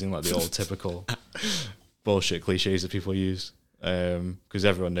from using like the old typical bullshit cliches that people use. Because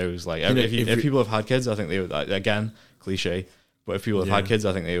everyone knows, like, if people have had kids, I think they would, again, cliche, but if people have had kids,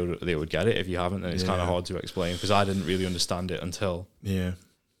 I think they would get it. If you haven't, then it's kind of hard to explain, because I didn't really understand it until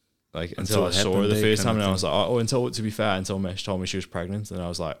until I saw her the first time, and I was like, to be fair, until Mish told me she was pregnant, and I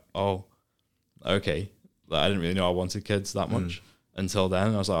was like, oh, okay, like, I didn't really know I wanted kids that much until then,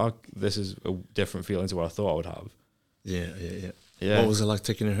 and I was like, oh, this is a different feeling to what I thought I would have. Yeah. What was it like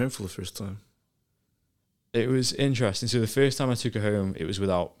taking her home for the first time? It was interesting. So the first time I took her home, it was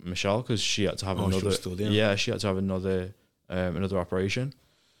without Michelle, because she had to have another. She was still there. Yeah, she had to have another operation.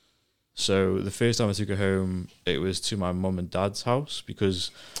 So the first time I took her home, it was to my mum and dad's house,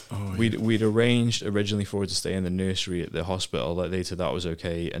 because we'd arranged originally for her to stay in the nursery at the hospital. Like, they said that was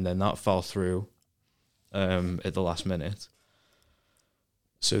okay, and then that fell through at the last minute.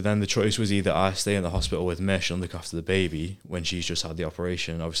 So then the choice was either I stay in the hospital with Mish and look after the baby when she's just had the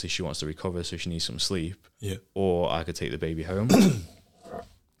operation. Obviously, she wants to recover, so she needs some sleep. Yeah. Or I could take the baby home.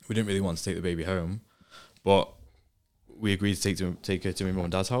 We didn't really want to take the baby home, but we agreed to take her to my mum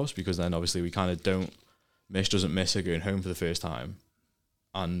and dad's house, because then obviously we kind of don't. Mish doesn't miss her going home for the first time,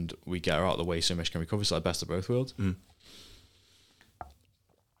 and we get her out of the way so Mish can recover. So like best of both worlds.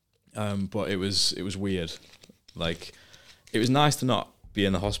 But it was weird. Like, it was nice to not be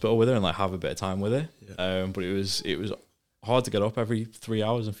in the hospital with her and like have a bit of time with her. But it was hard to get up every 3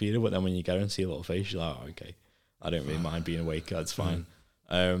 hours and feed her. But then when you get her and see a little face, you're like, oh, okay, I don't really mind being awake. That's fine.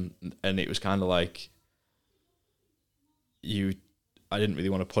 And it was kind of like I didn't really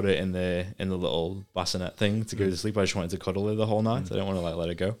want to put it in the little bassinet thing to go to sleep. I just wanted to cuddle her the whole night. I didn't want to like let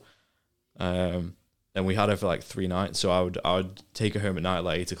her go. And we had her for like 3 nights. So I would take her home at night at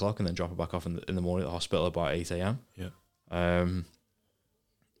like 8 o'clock and then drop her back off in the morning at the hospital about 8 a.m.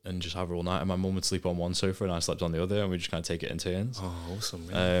 And just have her all night. And my mum would sleep on one sofa and I slept on the other, and we just kind of take it in turns. Oh, awesome,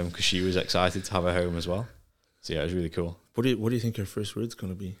 man. Because she was excited to have her home as well. So yeah, it was really cool. What do you think her first word's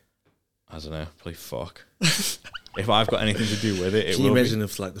going to be? I don't know. Probably fuck. If I've got anything to do with it, Can you imagine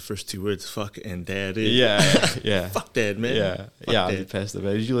if like the first 2 words, fuck and dad? Yeah. Fuck dad, man. Yeah, I'd be pissed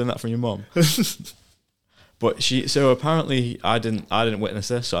about it. Did you learn that from your mum? But so apparently I didn't witness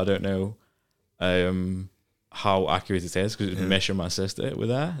this, so I don't know how accurate it is, because it was Mish and my sister were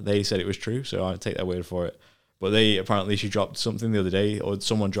there. They said it was true, so I take their word for it. But she dropped something the other day, or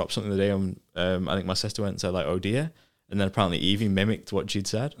someone dropped something the other day, and I think my sister went and said like, oh dear. And then apparently Evie mimicked what she'd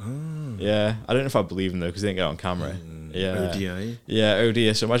said. Oh. Yeah. I don't know if I believe them though, because they didn't get it on camera. Yeah. Oh dear. Yeah, oh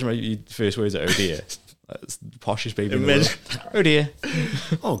dear. So imagine your first words are oh dear. That's the poshest baby in the world. Oh dear.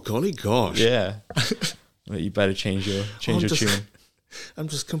 Oh golly gosh. Yeah. Well, you better change your tune. I'm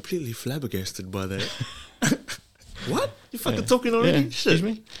just completely flabbergasted by that. What? You fucking talking already? Yeah. Excuse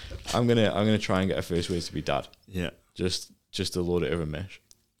me? I'm gonna try and get a first words to be dad. Yeah. Just to lord it over Mish.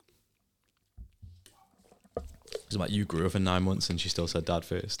 It's like you grew up for 9 months and she still said dad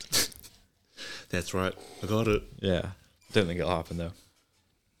first. That's right. I got it. Yeah. Don't think it'll happen though.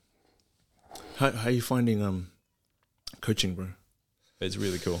 How are you finding coaching, bro? It's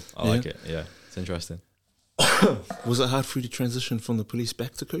really cool. I like it. Yeah. It's interesting. Was it hard for you to transition from the police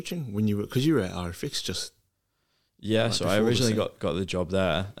back to coaching when because you were at RFX just? Yeah, so I originally got the job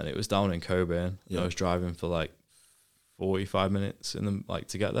there, and it was down in Coburn. I was driving for like 45 minutes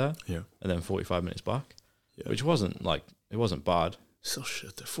to get there. Yeah. And then 45 minutes back. Yeah. Which wasn't bad. So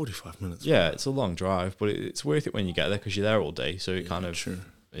shit, they're 45 minutes. Yeah, it's a long drive, but it's worth it when you get there, because you're there all day. So it kind of,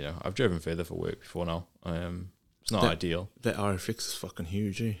 I've driven further for work before now. It's not ideal. That RFX is fucking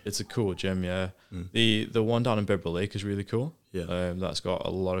huge, eh? It's a cool gym, yeah. The one down in Bibble Lake is really cool. Yeah. That's got a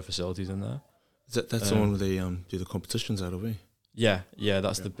lot of facilities in there. That's the one where they do the competitions out of, eh? Yeah,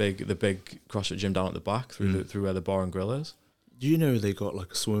 that's the big CrossFit gym down at the back through where the bar and grill is. Do you know they got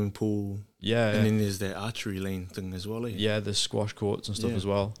like a swimming pool? Yeah. And then there's their archery lane thing as well, eh? Yeah, there's squash courts and stuff as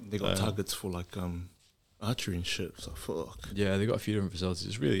well. They got targets for like archery and shit. So fuck. Yeah, they got a few different facilities.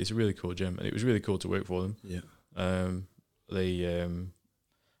 It's a really cool gym, and it was really cool to work for them. Yeah.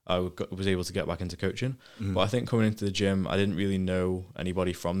 I was able to get back into coaching, but I think coming into the gym, I didn't really know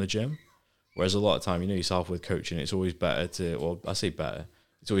anybody from the gym. Whereas a lot of time, yourself with coaching, it's always better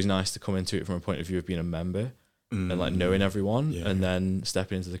it's always nice to come into it from a point of view of being a member and like knowing everyone, and then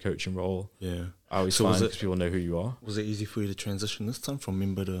stepping into the coaching role. Yeah, I always find because people know who you are. Was it easy for you to transition this time from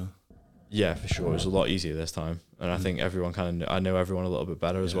member to? Yeah, for sure. It was a lot easier this time, and I think everyone I know everyone a little bit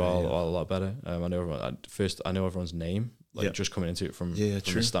better as well, or a lot better. I know everyone. I know everyone's name, just coming into it from the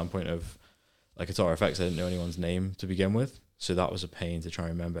standpoint of like it's RFX. I didn't know anyone's name to begin with, so that was a pain to try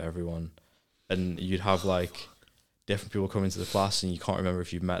and remember everyone. And you'd have like different people come into the class and you can't remember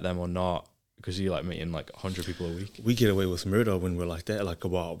if you've met them or not because you're like meeting like 100 people a week. We get away with murder when we're like that, like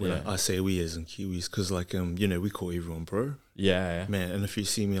I say we as in Kiwis, because like you know, we call everyone bro. Yeah, man. And if you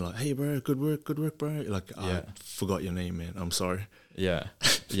see me like, hey bro, good work, bro. Like I forgot your name, man. I'm sorry. Yeah,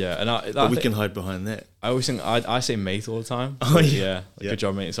 yeah. And but we can hide behind that. I always think I say mate all the time. Oh yeah, good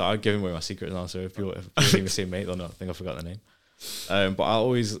job, mate. So I'm giving away my secret now. So if people even say mate or not, I think I forgot the name. But I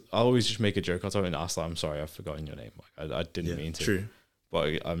always just make a joke. I'll tell you and ask like, I'm sorry, I've forgotten your name. Like, I didn't mean to. True.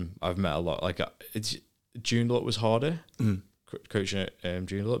 But I've met a lot. Like it's Joondalup was harder coaching at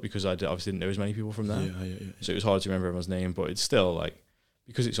Joondalup because I obviously didn't know as many people from there. Yeah. So it was hard to remember everyone's name. But it's still like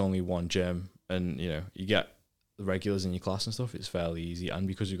because it's only one gym and you know you get the regulars in your class and stuff. It's fairly easy, and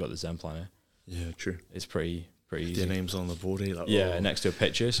because we've got the Zen planner. Yeah, true. It's pretty easy. Their names on the board, like next to a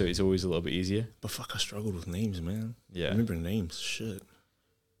picture, so it's always a little bit easier. But fuck, I struggled with names, man. Yeah, remembering names, shit.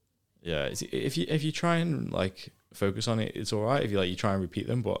 Yeah, if you try and like focus on it, it's all right. If you try and repeat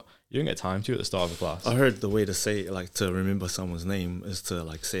them, but you don't get time to at the start of a class. I heard the way to say like to remember someone's name is to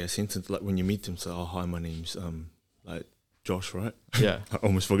like say a sentence like when you meet them. So, oh hi, my name's like Josh, right? Yeah, I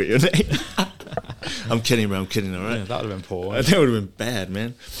almost forget your name. I'm kidding, bro. I'm kidding, all right? Yeah, that would have been poor. That would have been bad,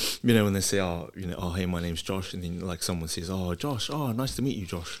 man. You know, when they say, oh, hey, my name's Josh, and then like someone says, oh, Josh, oh, nice to meet you,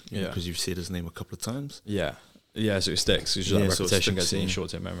 Josh. You know, because you've said his name a couple of times. Yeah, so it sticks. It's just that repetition gets in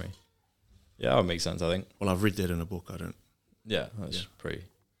short-term memory. Yeah, that would make sense, I think. Well, I've read that in a book. I don't. Yeah, that's pretty.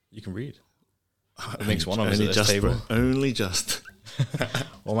 You can read. It makes one of us at this table. Bro, only just.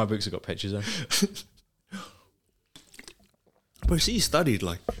 All my books have got pictures in. But see, you studied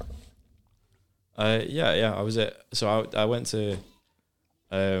like. Yeah. I went to.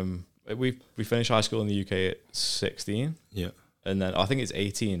 We finished high school in the UK at 16. Yeah. And then I think it's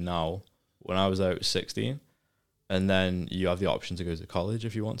 18 now. When I was out, it was 16. And then you have the option to go to college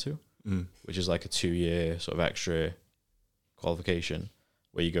if you want to, which is like a 2-year sort of extra qualification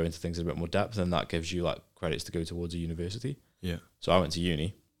where you go into things in a bit more depth, and that gives you like credits to go towards a university. Yeah. So I went to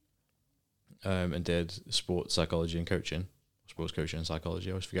uni and did sports psychology and coaching. Sports coaching and psychology.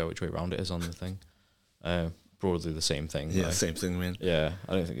 I always forget which way around it is on the thing. Broadly the same thing. Yeah, same thing, man. Yeah,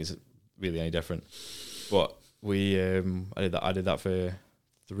 I don't think it's really any different. But I did that for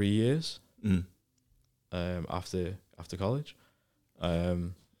 3 years. After college,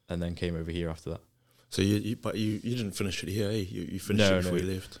 and then came over here after that. So you didn't finish it here, eh? You finished it before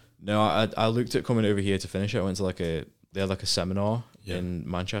you left. No, I looked at coming over here to finish it. I went to they had a seminar in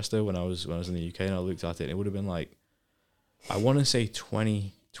Manchester when I was in the UK, and I looked at it, and it would have been like, I want to say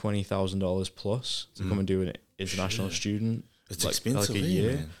 $20,000 plus to come and do an international student. It's expensive, like a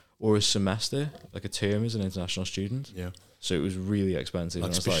year, man. Or a semester, like a term as an international student. Yeah. So it was really expensive.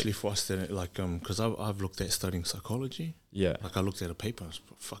 Like especially for us, because I've looked at studying psychology. Yeah. Like I looked at a paper, it's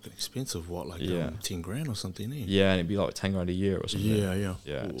fucking expensive. What, like 10 grand or something? Eh? Yeah, and it'd be like 10 grand a year or something.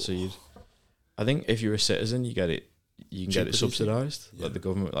 Yeah. Ooh. So I think if you're a citizen, you can get it subsidised. Yeah. Like the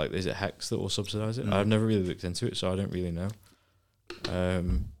government, like is it HECS that will subsidise it? I've never really looked into it, so I don't really know.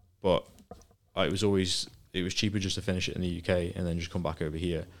 But it was cheaper just to finish it in the UK and then just come over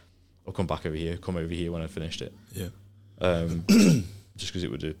here when I finished it. Yeah. Just because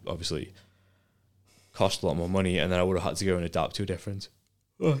it would obviously cost a lot more money, and then I would have had to go and adapt to a different.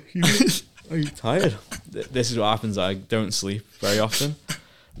 Are you tired? This is what happens. I don't sleep very often.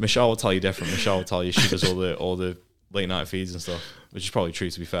 Michelle will tell you different. Michelle will tell you she does all the late night feeds and stuff, which is probably true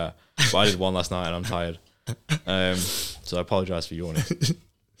to be fair. But I did one last night and I'm tired. So I apologise for yawning.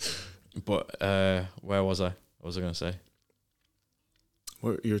 But where was I? What was I going to say?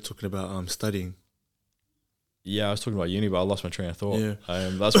 Well, you were talking about studying. Yeah, I was talking about uni, but I lost my train of thought. Yeah.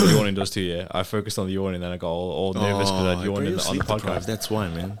 That's what yawning does to you. I focused on the yawning, then I got all nervous because I'd yawned on the podcast. That's why,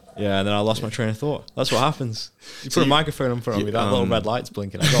 man. Yeah, and then I lost my train of thought. That's what happens. You put a microphone in front of me, that little red light's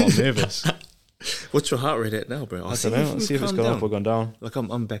blinking. I got all nervous. What's your heart rate at now, bro? I don't know. Let's see if it's gone up or gone down. Like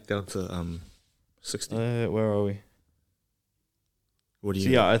I'm back down to 60. Where are we? What do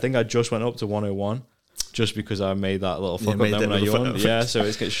you? Yeah, I think I just went up to 101. Just because I made that little fuck up then when I yawned. Yeah, so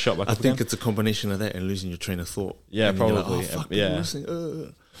it gets shot back up again. It's a combination of that and losing your train of thought. Yeah, probably. Like,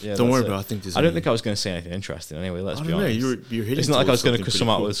 oh, yeah. Don't worry, bro. I think I don't think I was going to say anything interesting anyway, let's be honest. You're hitting. It's not like I was going to come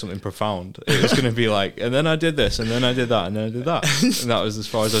out with something profound. It was going to be like, and then I did this, and then I did that, and then I did that. And that was as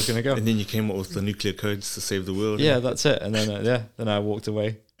far as I was going to go. And then you came up with the nuclear codes to save the world. Yeah, that's it. And then, then I walked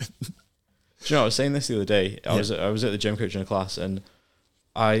away. Do you know, I was saying this the other day. I was at the gym coaching a class, and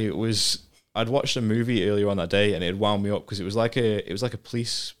I'd watched a movie earlier on that day, and it wound me up because it was like a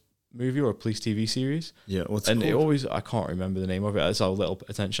police movie or a police TV series. Yeah, what's it called? I can't remember the name of it. That's how little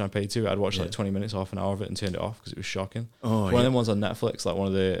attention I paid to it. I'd watched like 20 minutes, half an hour of it, and turned it off because it was shocking. Oh, One of them ones on Netflix, like one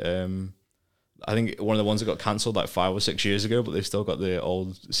of the I think one of the ones that got cancelled like 5 or 6 years ago, but they've still got the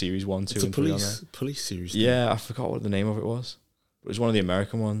old series 1, 2, and 3 on there. Police series. Yeah, I forgot what the name of it was. It was one of the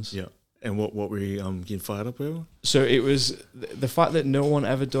American ones. Yeah. And what were you getting fired up over? So it was the fact that no one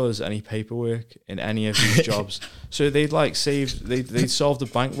ever does any paperwork in any of these jobs. So they'd like they'd solved a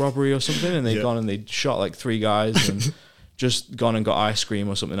bank robbery or something, and they'd gone and they'd shot like 3 guys and just gone and got ice cream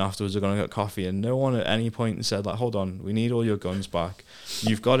or something afterwards, or gone and got coffee, and no one at any point said like, hold on, we need all your guns back.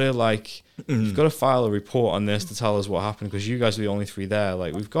 You've got to you've got to file a report on this to tell us what happened, because you guys are the only 3 there.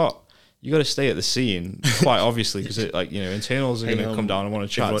 Like, you got to stay at the scene, quite obviously, because internals are going to come down and want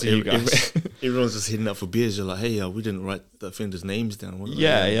to chat to you guys. Everyone's just hitting up for beers. You're like, hey, we didn't write the offenders' names down.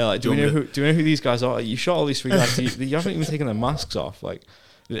 Like, do we know who these guys are? You shot all these 3 guys. You haven't even taken their masks off. Like,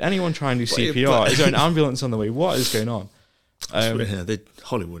 did anyone try and do CPR? Is there an ambulance on the way? What is going on? They're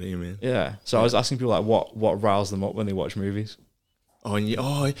Hollywood, man. Yeah. So I was asking people like, what riles them up when they watch movies? Oh, and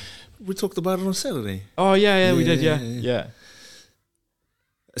we talked about it on Saturday. Oh yeah, we did. Yeah.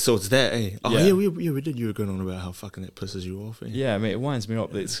 So it's that, eh? Oh yeah, we did. You were going on about how fucking that pisses you off, eh? Yeah, mate, it winds me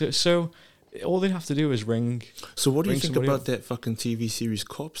up. So all they have to do is ring. So what do you think about that fucking TV series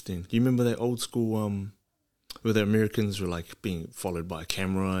Cops then? Do you remember that old school where the Americans were like being followed by a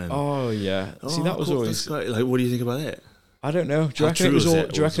camera and? Oh yeah. See, that was always like. What do you think about that? I don't know. Do you reckon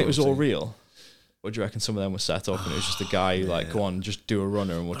it was all real? Or do you reckon some of them were set up and it was just a guy like, go on, just do a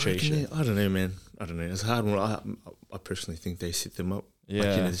runner and we'll chase you? I don't know, man. I don't know. It's a hard one. I personally think they set them up. Yeah.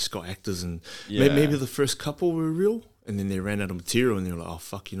 Like, they just got actors and maybe the first couple were real and then they ran out of material and they were like, oh,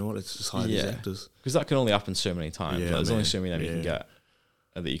 fuck, you know what? Let's just hire these actors. Because that can only happen so many times. Yeah, like, there's only so many of them you can get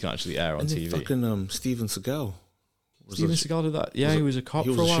that you can actually air on TV. Fucking Steven Seagal. Steven Seagal did that? Yeah, he was a cop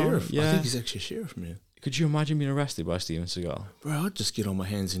for a while. He was a sheriff. Yeah. I think he's actually a sheriff, man. Could you imagine being arrested by Steven Seagal? Bro, I'd just get on my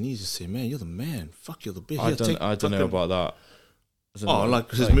hands and knees and say, man, you're the man. Fuck, you're the best. I don't know about that.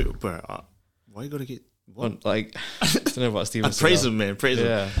 His movie, bro, why you gotta get... What? Like, I don't know about Steven Seagal. Praise him, man. Praise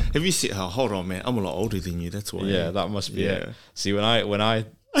him. Have you seen... hold on, man. I'm a lot older than you. That's why. Yeah, that must be it. See, when I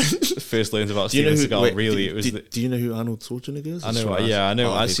first learned about Steven Seagal, it was... Do you know who Arnold Schwarzenegger is? I know. I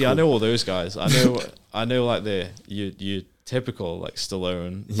know. I know all those guys. I know like you typical like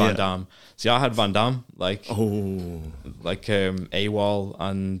Stallone, Van Damme. See, I had Van Damme like AWOL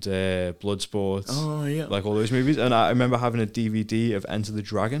and Bloodsport. Oh yeah, like all those movies. And I remember having a DVD of Enter the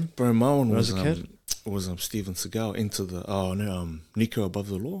Dragon. Bro, my one was a kid. Was Steven Seagal into the Nico Above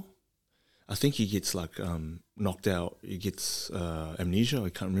the Law. I think he gets like knocked out. He gets amnesia. I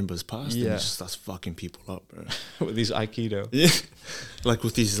can't remember his past. Yeah, and he just starts fucking people up, bro. With these Aikido. Yeah, like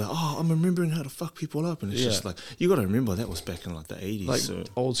with these, like, I'm remembering how to fuck people up, and it's just like you got to remember that was back in like the 80s, like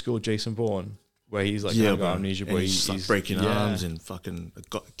old school Jason Bourne, where he's like got amnesia, but he's like breaking arms and fucking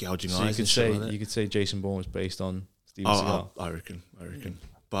gouging eyes. You could say Jason Bourne was based on Steven Seagal. I reckon.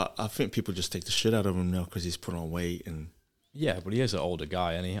 But I think people just take the shit out of him now because he's put on weight and. Yeah, but he is an older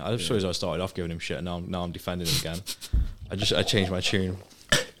guy, and I suppose I started off giving him shit, and now I'm defending him again. I changed my tune.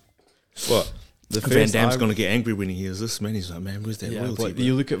 What? Van Damme's gonna get angry when he hears this, man. He's like, man, where's that loyalty? But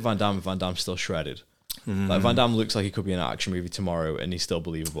you look at Van Damme, Van Damme's still shredded. Like Van Damme looks like he could be in an action movie tomorrow, and he's still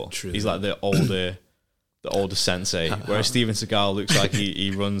believable. True. He's like the older sensei, whereas Steven Seagal looks like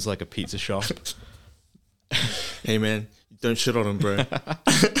he runs like a pizza shop. Hey man, don't shit on him, bro.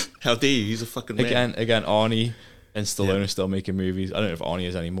 How dare you? He's a fucking man. Again, Arnie and Stallone are still making movies. I don't know if Arnie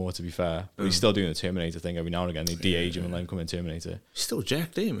is anymore, to be fair. But he's still doing the Terminator thing every now and again. They de-age him and let him come in Terminator. He's still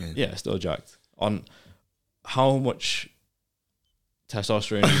jacked, man. Yeah, still jacked. On how much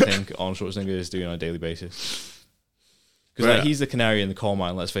testosterone do you think Arnold Schwarzenegger is doing on a daily basis? Because he's the canary in the coal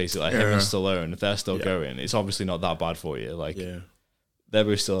mine, let's face it. Like him and Stallone, if they're still going, it's obviously not that bad for you. Like, they're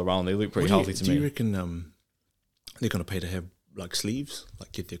both still around. They look pretty healthy to me. Do you reckon they're going to pay to have like sleeves?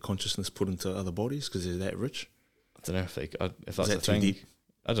 Like get their consciousness put into other bodies because they're that rich? I don't know if that's a thing. Deep?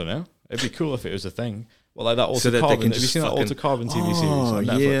 I don't know. It'd be cool if it was a thing. Well, like that Altered Carbon. Have you seen that Altered Carbon TV series on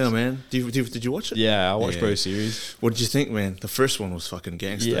Netflix? Yeah, man. Did you watch it? Yeah, I watched both series. What did you think, man? The first one was fucking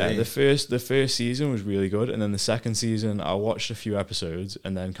gangster. Yeah, the first season was really good, and then the second season I watched a few episodes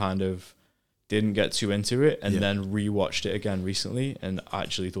and then kind of didn't get too into it, and then rewatched it again recently, and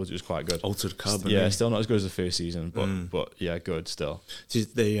actually thought it was quite good. Altered Carbon. Yeah, still not as good as the first season, but yeah, good still.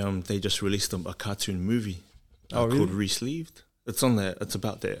 They just released a cartoon movie. Really? Called Resleeved. It's on there. It's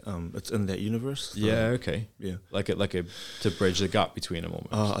about that. It's in that universe. Okay. Yeah. Like a to bridge the gap between them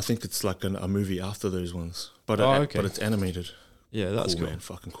almost. I think it's like a movie after those ones, but but it's animated. Yeah, that's cool, man.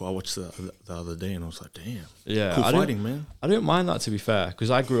 Fucking cool. I watched that the other day and I was like, damn. Yeah, cool fighting, man. I don't mind that, to be fair,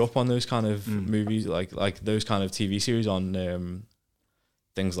 because I grew up on those kind of movies, like those kind of TV series on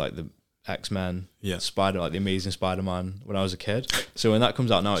things like the X-Men, Yeah. like the Amazing Spider-Man when I was a kid. So when that comes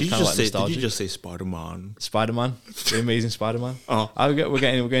out now, it's kind of like nostalgic. Did you just say Spider-Man? Spider-Man, the Amazing Spider-Man. Oh, We're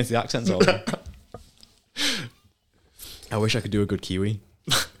getting to the accents already. I wish I could do a good Kiwi.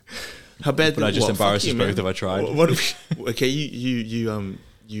 How bad? But I just embarrass us both if I tried. Okay,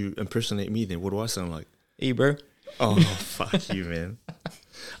 you impersonate me then. What do I sound like? Hey, bro. Oh, fuck you, man.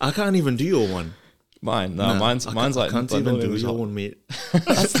 I can't even do your one. Mine's like. I can't even do your one, mate.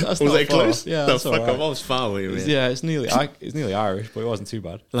 That's was that close? Yeah, no, that's fuck all right. off. I was far away, man. Yeah, it's nearly Irish, but it wasn't too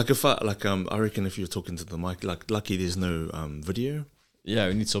bad. Like I reckon if you're talking to the mic, like lucky there's no video. Yeah,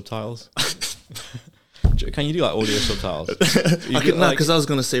 we need subtitles. Can you do like audio subtitles? Because I was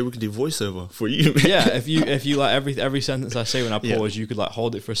gonna say we could do voiceover for you, man. Yeah, if you like every sentence I say when I pause, you could like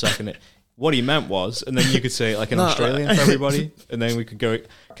hold it for a second. What he meant was, and then you could say it like an Australian for everybody, and then we could go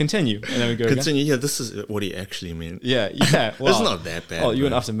continue, and then we go continue. Again. Yeah, this is what he actually meant. Yeah. Well, it's not that bad. Oh, you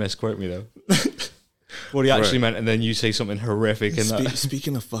wouldn't have to misquote me though. What he actually meant, and then you say something horrific. And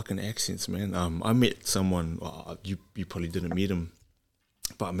speaking of fucking accents, man, I met someone. You probably didn't meet him,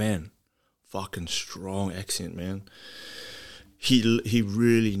 but man, fucking strong accent, man. He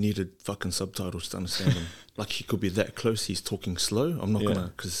really needed fucking subtitles to understand him. Like he could be that close. He's talking slow. I'm not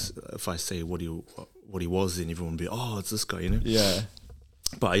gonna, because if I say what he was, then everyone will be, oh, it's this guy, you know. Yeah.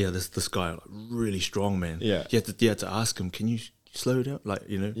 But yeah, this guy, like, really strong, man. Yeah. You had to ask him, can you slow down, like,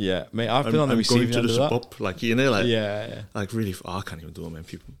 you know. Yeah, mate. I've been on the receiving end of that. Like, you know, like, yeah. Like really, I can't even do it, man.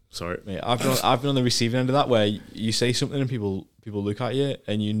 People, sorry, mate. I've been on the receiving end of that, where you say something and people look at you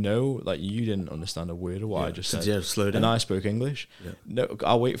and you know, like, you didn't understand a word of what I just said. Yeah, slow down. And I spoke English. Yeah. No,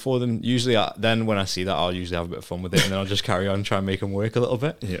 I'll wait for them. Usually, then when I see that, I'll usually have a bit of fun with it, and then I'll just carry on and try and make them work a little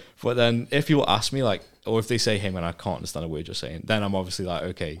bit. Yeah. But then if people ask me, like, or if they say, "Hey man, I can't understand a word you're saying," then I'm obviously like,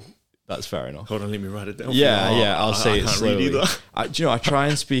 okay, that's fair enough. Hold on, let me write it down. Yeah, I'll say it slowly. Do you know, I try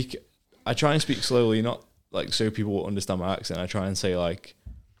and speak slowly, not like so people will understand my accent. I try and say like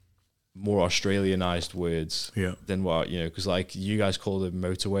more Australianized words than what, you know, because like you guys call the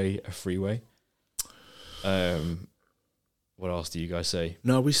motorway a freeway. What else do you guys say?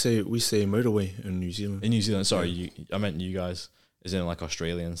 No, we say motorway in New Zealand. In New Zealand, sorry, I meant you guys. As in like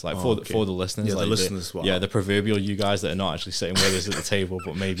Australians, like for the listeners, yeah, like the listeners. The proverbial you guys that are not actually sitting with us at the table,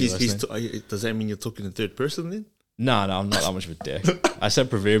 but maybe listening. Does that mean you're talking in third person then? No, I'm not that much of a dick. I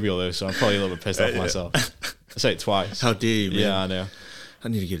said proverbial though, so I'm probably a little bit pissed off myself. I say it twice. How dare you, man? Yeah, I know. I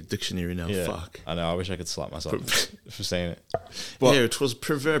need to get a dictionary now. Yeah, fuck. I know. I wish I could slap myself for saying it. But, yeah, it was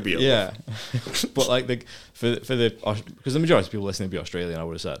proverbial. Yeah, but like because the majority of people listening to be Australian, I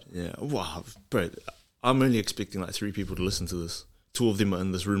would have said. Yeah, wow, bro. I'm only expecting like 3 people to listen to this. 2 of them are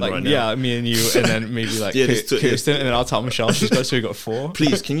in this room like, right now. Yeah, me and you, and then maybe like Kirsten, and then I'll tell Michelle she's got, so we got 4.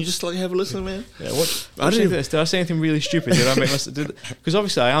 Please, can you just like have a listen, man? Yeah, did I say anything really stupid? Did I make because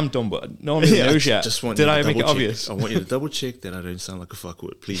obviously I am dumb, but no one really knows yet. Did I make it obvious? I want you to double check that I don't sound like a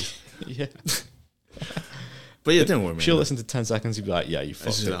fuckwit, please. Yeah. But yeah, don't worry, man. She'll listen to 10 seconds and be like, yeah, you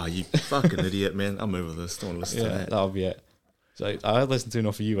fucked it. You fucking idiot, man. I'm over this. Don't want to listen to that. That'll be it. So I listen to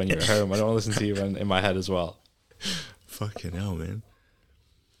enough of you when you're at home. I don't want to listen to you in my head as well. Fucking hell, man.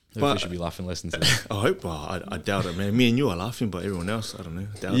 But we should be laughing listening to it. I hope. I doubt it, man. Me and you are laughing, but everyone else, I don't know.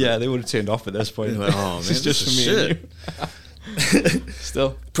 They would have turned off at this point. Like, oh man, it's just for me and you.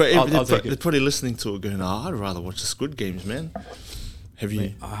 Still, they're probably listening to it, going, "Oh, I'd rather watch the Squid Games, man." Have you?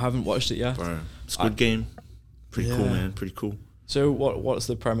 Mate, I haven't watched it yet. Bro, Squid Game, pretty cool, man. Pretty cool. So what's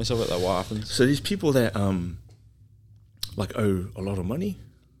the premise of it? Like, what happens? So these people that like owe a lot of money.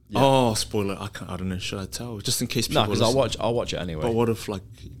 Yeah. Oh, spoiler! I don't know. Should I tell? Just in case people. No, because I'll watch it anyway. But what if like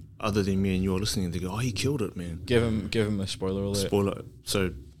other than me and you are listening, they go, "Oh, he killed it, man." Give him a spoiler alert. Spoiler.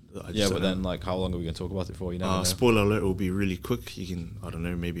 So. But then like, how long are we gonna talk about it for? You never know. Spoiler alert will be really quick. You can, I don't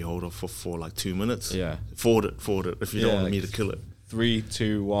know, maybe hold off for like 2 minutes. Yeah. Forward it if you don't want me to kill it. 3,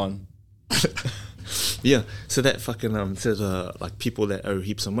 2, 1. Yeah. So that fucking says like people that owe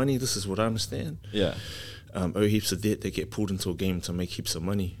heaps of money. This is what I understand. Yeah. Owe heaps of debt. They get pulled into a game to make heaps of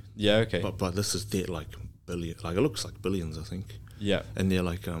money. Yeah. Okay. But this is debt like billion. Like it looks like billions, I think. Yeah. And they're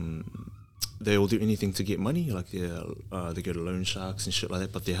like they will do anything to get money. Like they go to loan sharks and shit like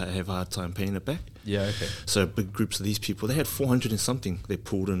that. But they have a hard time paying it back. Yeah. Okay. So big groups of these people. They had 400 and something. They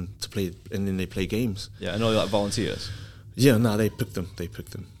pulled in to play, and then they play games. Yeah. And all like volunteers. Yeah, no, they picked them.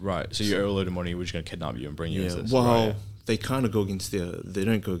 Right. So you owe a load of money. We're just gonna kidnap you and bring you into this. Well, right, they kind of go against they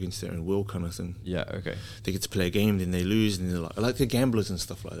don't go against their own will, kind of thing. Yeah. Okay. They get to play a game, then they lose, and they're like they're gamblers and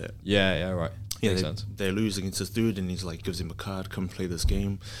stuff like that. Yeah. Yeah. Right. Yeah. Makes sense. They lose against this dude, and he's like gives him a card, come play this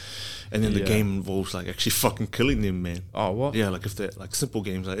game, and then the game involves like actually fucking killing them, man. Oh, what? Yeah, like if they're like simple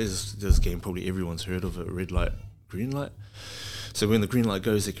games like this game probably everyone's heard of it. Red light, green light. So when the green light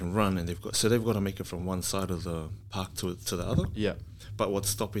goes, they can run, and they've got to make it from one side of the park to the other. Yeah. But what's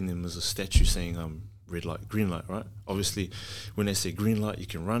stopping them is a statue saying red light, green light, right? Obviously, when they say green light, you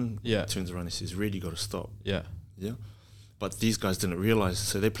can run. Yeah. It turns around and says red, you got to stop. Yeah. Yeah. But these guys didn't realize.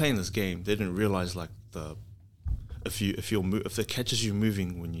 So they're playing this game. They didn't realize like if it catches you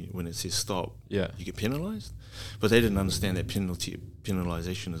moving when it says stop, Yeah. you get penalized. But they didn't understand that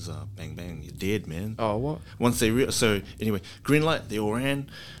penalization is bang bang, you're dead, man. Oh, what? Once they so anyway, green light, they all ran.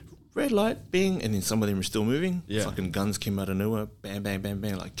 Red light, bing, and then some of them were still moving. Yeah. Fucking guns came out of nowhere, bang, bang, bang,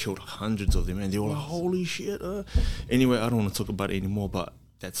 bang, like killed hundreds of them, and they were like, holy shit. Anyway, I don't want to talk about it anymore, but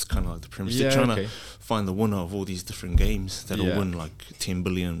that's kind of like the premise. Yeah, They're trying to find the winner of all these different games that'll win like 10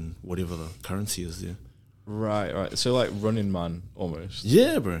 billion, whatever the currency is there. Right. So like Running Man, almost.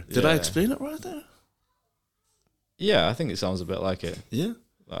 Yeah, bro. Did I Yeah. explain it right there? Yeah, I think it sounds a bit like it. Yeah.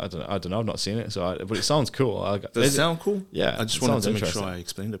 I don't know. I've not seen it, but it sounds cool. Does it sound cool? Yeah, I just it wanted sounds to make sure interesting. I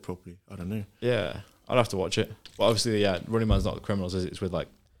explained it properly. I don't know. Yeah, I'd have to watch it. But obviously, yeah, Running Man's not the criminals, is it? It's with like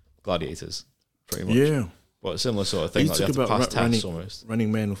gladiators, pretty much. Yeah. But a similar sort of thing. You Like they talk have to about pass tests almost.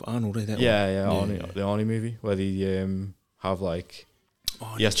 Running Man with Arnold, that Yeah, one? the Arnie movie where they have like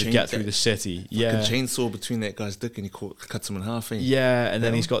Oh, he has to get through the city. Yeah, chainsaw between that guy's dick and he cuts him in half. Yeah, and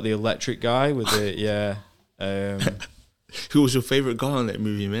then he's got the electric guy with the Who was your favorite guy on that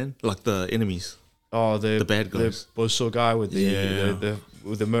movie, man? Like the enemies. the bad guys. the buzzsaw guy with the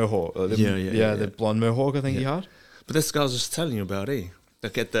with the mohawk. The blonde mohawk. I think he had. But this guy I was just telling you about,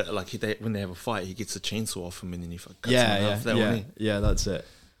 Like at the when they have a fight, he gets a chainsaw off him and then he cuts him in half. Yeah, that's it.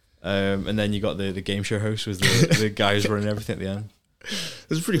 And then you got the game show host with the guy who's running everything at the end. It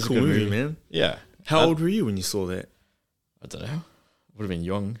was a pretty cool movie, man. Yeah. How old were you when you saw that? I don't know. Would have been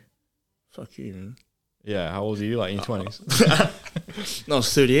young. Fuck you, man. Yeah, how old are you? Like in your 20s? No, I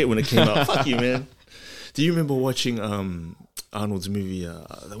was 38 when it came out. Fuck you, man. Do you remember watching Arnold's movie,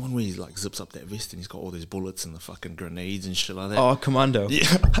 the one where he like zips up that vest and he's got all those bullets and the fucking grenades and shit like that? Oh, Commando.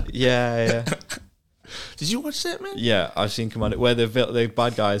 Yeah. Yeah. Did you watch that, man? Yeah, I've seen Commando, where the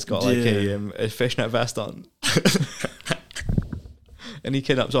bad guy's got like a fishnet vest on. And he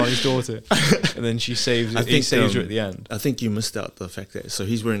kidnaps Arnie's daughter, and then he saves her at the end. I think you missed out the fact that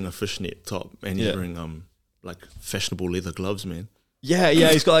he's wearing a fishnet top and he's wearing like fashionable leather gloves, man. Yeah,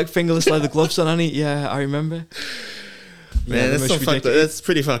 he's got like fingerless leather gloves on, and I remember. Man, that's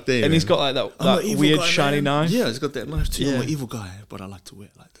pretty fucked up. And he's got like that weird guy, shiny knife. Yeah, he's got that knife too. I'm an evil guy, but I like to wear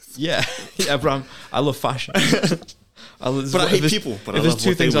it like this. Yeah, but I love fashion. But I hate people. But if there's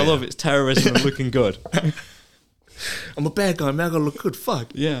two things I love, it's terrorism and looking good. I'm a bad guy, man. I gotta look good. Fuck.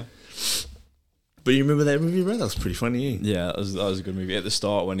 Yeah. But you remember that movie, man? That was pretty funny, Yeah, that was a good movie. At the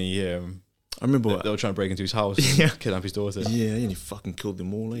start when he I remember they were trying to break into his house and kidnap his daughter. Yeah, and he fucking killed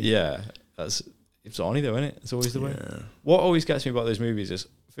them all, Yeah. It's Arnie though, isn't it? It's always the way. What always gets me about those movies is,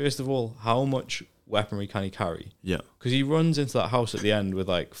 first of all, how much weaponry can he carry? Yeah. Because he runs into that house at the end with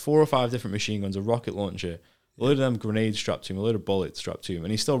like 4 or 5 different machine guns, a rocket launcher, a load of them grenades strapped to him, a load of bullets strapped to him,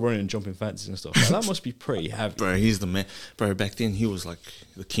 and he's still running and jumping fences and stuff. Like, that must be pretty heavy. Bro, he's the man. Bro, back then he was like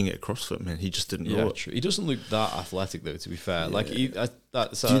the king at CrossFit, man. He just didn't know it. True. He doesn't look that athletic though, to be fair. Like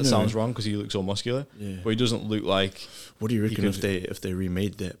that sounds wrong because he looks all muscular. Yeah. But he doesn't look like. What do you reckon if they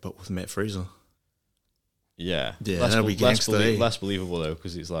remade that but with Matt Fraser? Yeah. That'd be gangster. Less believable though,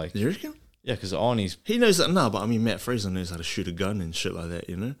 because it's like. You reckon? Yeah, because Arnie's. He knows that now, but I mean Matt Fraser knows how to shoot a gun and shit like that,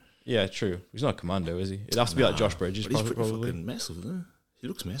 you know? Yeah, true. He's not a commando, is he? It'd have to be like Josh Bridges, but he's probably. fucking massive, though. He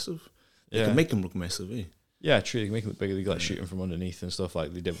looks massive. Yeah. They can make him look massive, eh? Yeah, true. They can make him look bigger. They can, like shoot him from underneath and stuff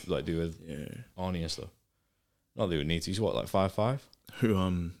like they did, like do with Arnie and stuff. Not that they would need to. He's what, like 5'5"?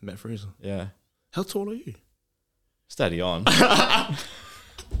 Who? Matt Fraser. Yeah. How tall are you? Steady on.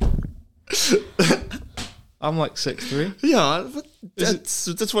 I'm like 6'3". Yeah,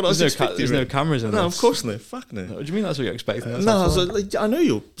 that's what I was expecting. There's no cameras in No, this. of course no. Fuck no. What do you mean that's what you're expecting? I know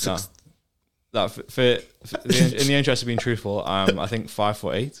you're 6. No. In the interest of being truthful, I think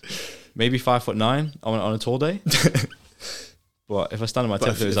 5'8", maybe 5'9" on a tall day. But if I stand on my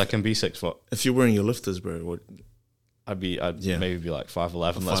tiptoes, I can be 6 foot. If you're wearing your lifters, bro, I'd maybe be like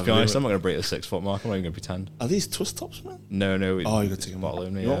 5'11". Let's be honest, I'm not gonna break the 6 foot mark. I'm not even gonna pretend. Are these twist tops, man? No. You gotta take them bottle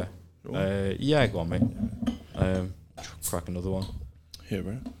out. Me, yeah. Go on, mate. Crack another one. Here,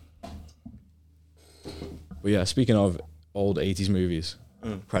 bro. Well, yeah. Speaking of old 80s movies,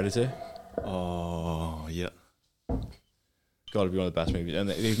 Predator. Oh yeah. Got to be one of the best movies, and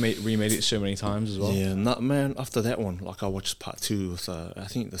they've remade it so many times as well. Yeah, man. After that one, like I watched part 2 with I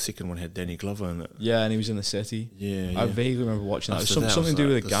think the second one had Danny Glover in it. Yeah, and he was in the city. Yeah. I vaguely remember watching that. Something to do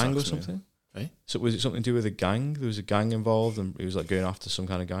with a gang or something. Eh? So was it something to do with a gang? There was a gang involved, and he was like going after some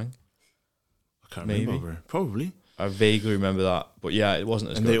kind of gang. I can't remember, bro. Probably. I vaguely remember that, but yeah, it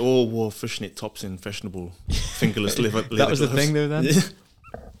wasn't as and good. they all wore fishnet tops and fashionable fingerless leather That was the gloves. thing though then? Yeah.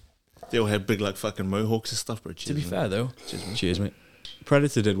 They all had big like fucking mohawks and stuff, bro. To be fair though, cheers mate.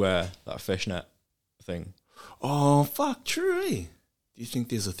 Predator did wear that fishnet thing. Oh fuck, true. Eh? Do you think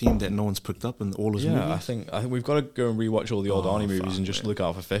there's a theme that no one's picked up in all his movies? I think we've got to go and rewatch all the old Arnie movies and just look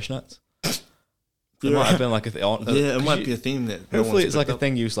out for fishnets. It might have been like a it might be a theme that. Hopefully, it's like a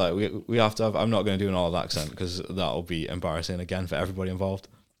thing. Use like we have to have. I'm not going to do an Arnold accent because that'll be embarrassing again for everybody involved.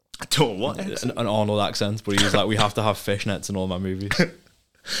 I don't what accent? An Arnold accent, but he's like, we have to have fishnets in all my movies.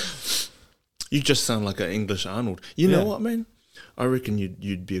 You just sound like an English Arnold. You know what, man? I reckon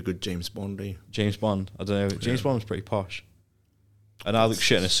you'd be a good James Bond. Eh? James Bond. I don't know. James Bond was pretty posh. And I look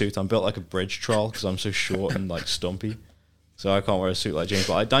shit in a suit. I'm built like a bridge troll because I'm so short and like stumpy. So I can't wear a suit like James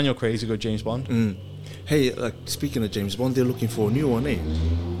Bond. Like Daniel Craig's a good James Bond. Mm. Hey, like speaking of James Bond, they're looking for a new one, eh?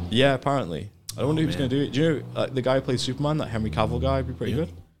 Yeah, apparently. I wonder who's going to do it. Do you know the guy who played Superman, that Henry Cavill guy, would be pretty good?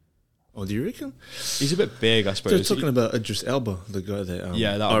 Oh, do you reckon? He's a bit big, I suppose. They're talking about Idris Elba, the guy that.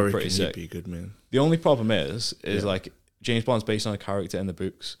 That would be pretty sick. He'd be good, man. The only problem is like James Bond's based on a character in the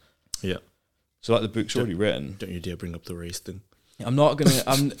books. Yeah. So like the book's already written. Don't you dare bring up the race thing. I'm not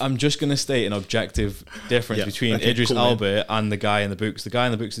gonna. I'm just gonna state an objective difference between Idris Elba and the guy in the books. The guy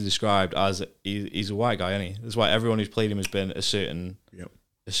in the books is described as he's a white guy, isn't he? That's why everyone who's played him has been a certain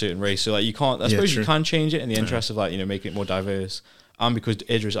race. So like you can't. I suppose you can change it in the interest of like making it more diverse. And because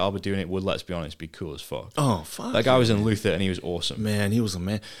Idris Elba doing it would, let's be honest, be cool as fuck. Oh fuck! That guy was in Luther and he was awesome. Man, he was a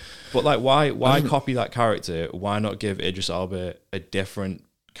man. But like, why copy that character? Why not give Idris Elba a different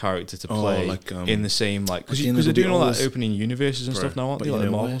character to play in the same because they're doing all that opening universes and stuff now, aren't they? Like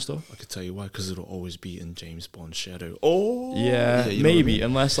the Marvel stuff. I could tell you why, because it'll always be in James Bond's shadow. Oh, yeah, maybe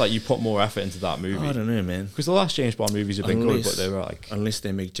unless like you put more effort into that movie. I don't know, man. Because the last James Bond movies have been good, but they were like unless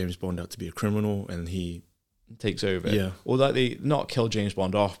they make James Bond out to be a criminal and he takes over, or like they not kill James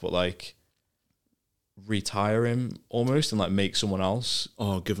Bond off, but like retire him almost and like make someone else.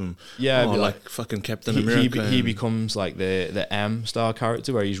 Oh, give him like fucking Captain America. He becomes like the M star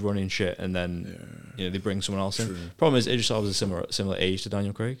character where he's running shit, and then they bring someone else in. Problem is Idris Elba is a similar age to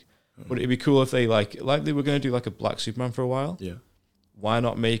Daniel Craig. But it'd be cool if they like they were going to do like a Black Superman for a while. Yeah. Why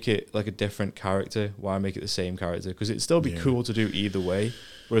not make it like a different character? Why make it the same character? Because it'd still be cool to do either way.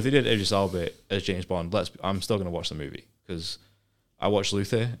 But if they did Idris Elba as James Bond, I'm still going to watch the movie because I watched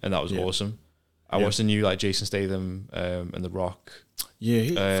Luther and that was awesome. I watched the new like Jason Statham and The Rock.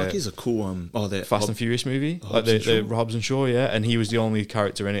 Yeah, he's a cool that Fast and Furious movie, like the Hobbs and Shaw, and he was the only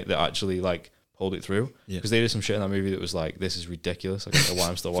character in it that actually like pulled it through because they did some shit in that movie that was like, this is ridiculous. I don't know why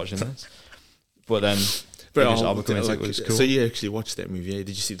I'm still watching this. But then was cool. So you actually watched that movie? Did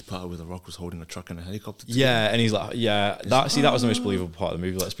you see the part where The Rock was holding a truck and a helicopter? Yeah, and he's like, that was the most believable part of the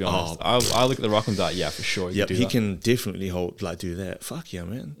movie. Let's be honest. I look at The Rock and that, for sure. He can definitely do that. Fuck yeah,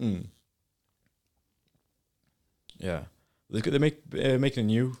 man. Mm. Yeah, they're making a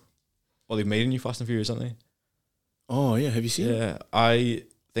new, they've made a new Fast and Furious, haven't they? Oh yeah, have you seen it? Yeah, I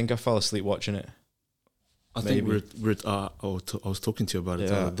think I fell asleep watching it. I think I was talking to you about it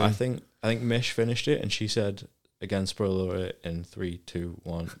the other day. I think Mish finished it and she said, again, spoiler alert, in 3, 2,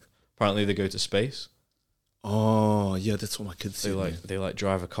 1. Apparently they go to space. Oh yeah, that's what my kids say. They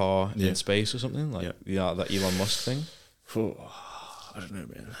drive a car in space or something that Elon Musk thing. I don't know,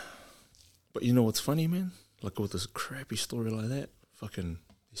 man. But you know what's funny, man? Like with this crappy story like that, fucking,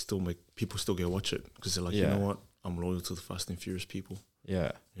 people still go watch it because they're like, you know what? I'm loyal to the Fast and Furious people.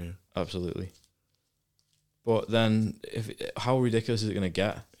 Yeah, absolutely. But then, how ridiculous is it going to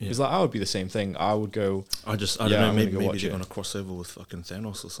get? Because I would be the same thing. I would go. I don't know. Maybe they're going to cross over with fucking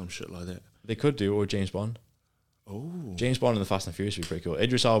Thanos or some shit like that. They could do, or James Bond. Oh, James Bond and the Fast and Furious would be pretty cool.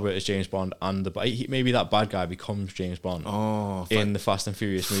 Idris Elba is James Bond, and maybe that bad guy becomes James Bond. Oh, in the Fast and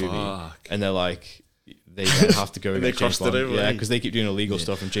Furious movie, and they're like, they then have to go against James Bond. Because they keep doing illegal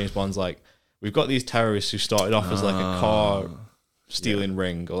stuff, and James Bond's like, we've got these terrorists who started off as like a car stealing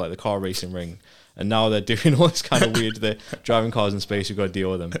ring or like the car racing ring. And now they're doing all this kind of weird. They're driving cars in space. We've got to deal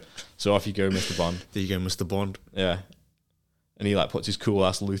with them. So off you go, Mr. Bond. There you go, Mr. Bond. Yeah. And he puts his cool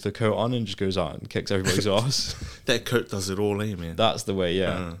ass Luther coat on and just goes out and kicks everybody's ass. That coat does it all, man. That's the way,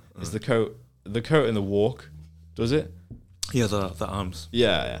 It's the coat and the walk, does it? Yeah, the arms.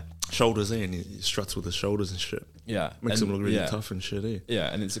 Yeah. Shoulders, and he struts with his shoulders and shit. Yeah. Makes him look really tough and shit,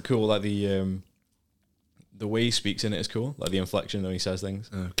 Yeah, and it's cool, the way he speaks in it is cool, like the inflection when he says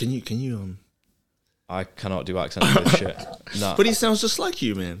things. Can you I cannot do accents with this shit. Nah. But he sounds just like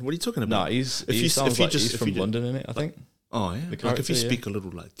you, man. What are you talking about? Nah, he sounds like he's from London, innit, I think. Oh, yeah. Like if you speak a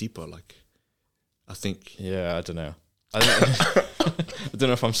little deeper, I think. Yeah, I don't know. I don't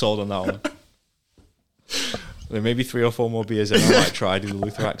know if I'm sold on that one. There may be 3 or 4 more beers and I might try to do the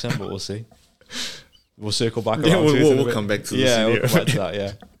Luther accent, but we'll see. We'll circle back around. Yeah, we'll come back to this. Yeah, we'll come back to that,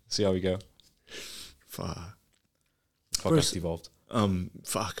 yeah. See how we go. Podcast evolved.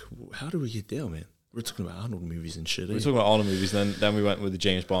 Fuck. How did we get there, man? We're talking about Arnold movies and shit. We were talking about Arnold movies, and then we went with the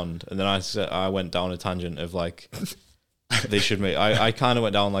James Bond, and then I went down a tangent of like they should make. I kind of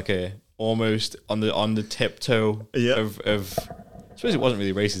went down like a almost on the tiptoe of. I suppose it wasn't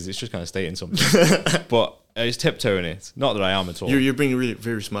really racist. It's just kind of stating something, but it's tiptoeing it. Not that I am at all. You're being really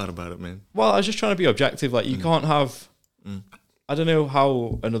very smart about it, man. Well, I was just trying to be objective. Like you can't have. I don't know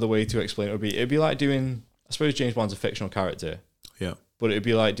how another way to explain it would be. It'd be like doing. I suppose James Bond's a fictional character. Yeah. But it'd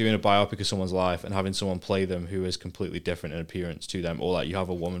be like doing a biopic of someone's life and having someone play them who is completely different in appearance to them, or like you have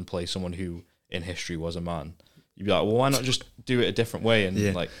a woman play someone who in history was a man. You'd be like, well, why not just do it a different way?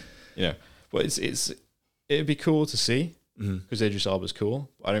 And like, you know, but it'd be cool to see because Idris Elba's cool.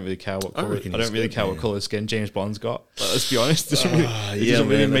 I don't really care what color. I don't really care what color skin James Bond's got. Like, let's be honest, it doesn't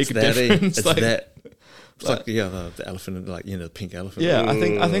really make a difference. It's like that. It's like the elephant, like the pink elephant. Yeah, I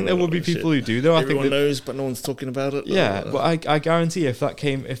think there will be people who do though. Everyone knows, but no one's talking about it. Yeah, but I guarantee if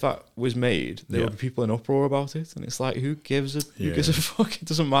that was made, there would be people in uproar about it, and it's like, who gives a fuck? It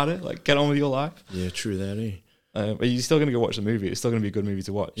doesn't matter. Like, get on with your life. Yeah, true that. Are you still gonna go watch the movie? It's still gonna be a good movie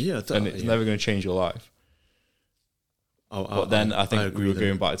to watch. Yeah, and it's never gonna change your life. But then I think we were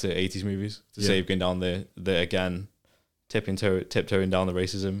going back to 80s movies to save going down the again. Tiptoeing down the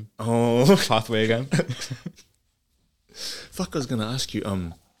racism pathway again. Fuck, I was gonna ask you.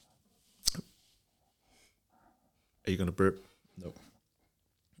 Are you gonna burp? Nope.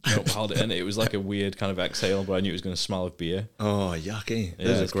 Nope. Held it in. It was like a weird kind of exhale, but I knew it was gonna smell of beer. Oh, yucky! Yeah,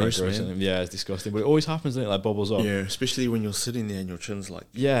 those are gross, man. Yeah, it's disgusting, but it always happens, doesn't it? Like bubbles up. Yeah, especially when you're sitting there and your chin's like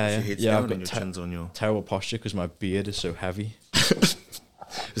your head's down and your chin's on your terrible posture because my beard is so heavy.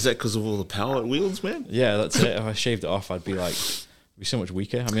 Is that because of all the power it wields, man? Yeah, that's it. If I shaved it off, I'd be so much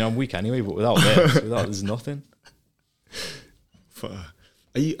weaker. I mean, I'm weak anyway, but without there's nothing.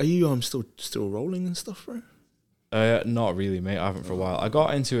 Are you still rolling and stuff, bro? Not really, mate. I haven't for a while. I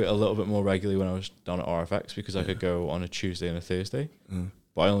got into it a little bit more regularly when I was down at RFX because I could go on a Tuesday and a Thursday.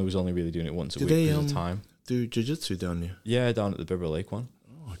 But I was only really doing it once a week because of time. Do jiu-jitsu down there? Yeah, down at the Bibber Lake one.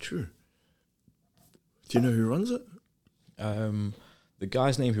 Oh, true. Do you know who runs it? The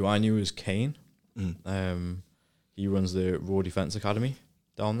guy's name who I knew was Kane. He runs the Raw Defense Academy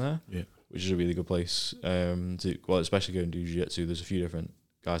down there, which is a really good place. Especially going to do jiu-jitsu. There's a few different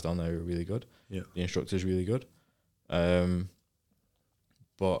guys down there who are really good. Yeah, the instructor's really good. But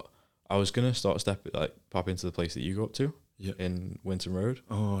I was gonna pop into the place that you go up to in Winton Road.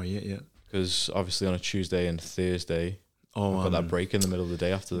 Oh yeah. Because obviously on a Tuesday and Thursday. I've got that break in the middle of the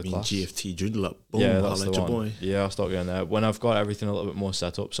day after the class. GFT Joodle up. Boom, yeah, that's the one. Boy. Yeah, I'll start going there when I've got everything a little bit more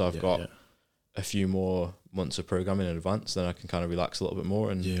set up. So I've got a few more months of programming in advance. Then I can kind of relax a little bit more.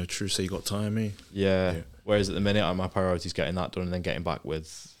 And yeah, true. So you got time, eh? Yeah. Whereas at the minute, my priority is getting that done and then getting back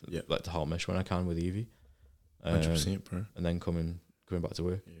with like the Halmish when I can with Evie. 100%, bro. And then coming back to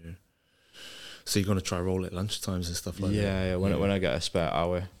work. Yeah. So you're gonna try roll at lunchtimes and stuff like that. Yeah. When I get a spare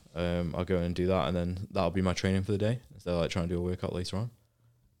hour. I'll go in and do that, and then that'll be my training for the day instead of trying to do a workout later on,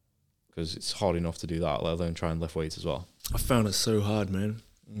 because it's hard enough to do that, let alone try and lift weights as well. I found it so hard, man.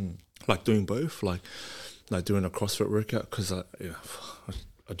 Like doing both, like doing a CrossFit workout, because I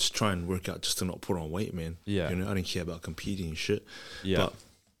just try and work out just to not put on weight, man. Yeah, I didn't care about competing and shit. Yeah, but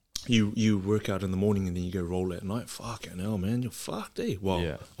you work out in the morning and then you go roll at night. Fucking hell, man, you're fucked, eh?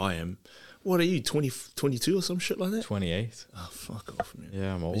 Well, I am. What are you, 22 or some shit like that? 28. Oh, fuck off, man.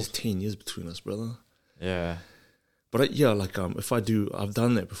 Yeah, I'm old. There's 10 years between us, brother. Yeah. But if I've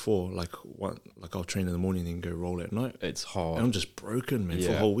done that before, I'll train in the morning and then go roll at night. It's hard. And I'm just broken, man.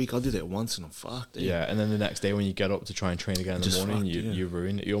 For a whole week, I'll do that once and I'm fucked. Yeah, and then the next day when you get up to try and train again in the morning, you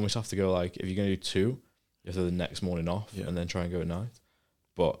ruin it. You almost have to go, if you're going to do 2, you have to do the next morning off and then try and go at night.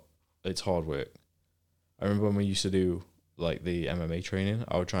 But it's hard work. I remember when we used to do the MMA training,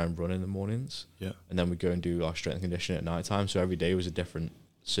 I would try and run in the mornings. Yeah. And then we'd go and do our strength and conditioning at night time. So every day was a different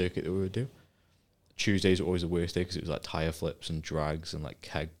circuit that we would do. Tuesdays were always the worst day because it was tire flips and drags and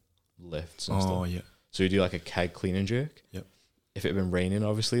keg lifts and stuff. Oh, yeah. So you do a keg clean and jerk. Yep. If it had been raining,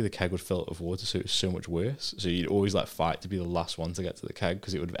 obviously, the keg would fill up with water, so it was so much worse. So you'd always fight to be the last one to get to the keg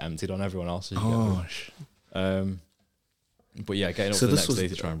because it would have emptied on everyone else. But yeah, getting up the next day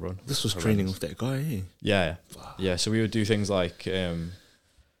to try and run. This was training with that guy, eh? Yeah. Yeah, so we would do things like we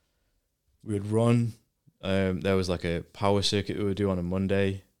would run. There was a power circuit we would do on a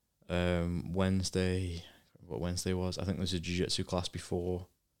Monday. Wednesday, what Wednesday was, I think there was a jiu-jitsu class before,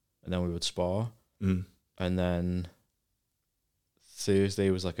 and then we would spar. And then Thursday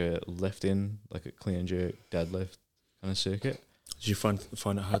was like a lifting, like a clean and jerk, deadlift kind of circuit. Did you find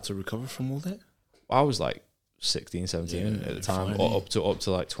it hard to recover from all that? I was like 16, 17 at the time, or up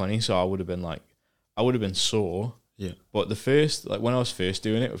to like 20. So I would have been sore. Yeah. But the first, like when I was first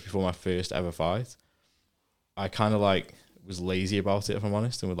doing it, was before my first ever fight. I kind of like was lazy about it, if I'm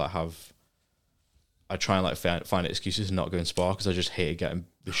honest, and would like I try and like find excuses to not go and spar because I just hated getting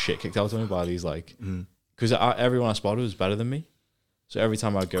the shit kicked out of me by these like, because everyone I sparred was better than me. So every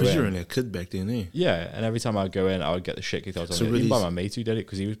time I'd go in... Because you were only a kid back then, eh? Yeah, and every time I'd go in, I would get the shit kicked out of me. Even by my mate who did it,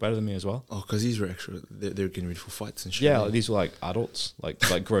 because he was better than me as well. Oh, because these were actually... They were getting ready for fights and shit. Yeah, like, these were like adults,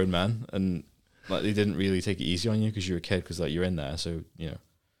 like grown men, and like they didn't really take it easy on you because you were a kid, because like you're in there, so, you know.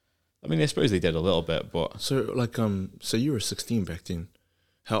 I mean, I suppose they did a little bit, but... So, like, so you were 16 back then.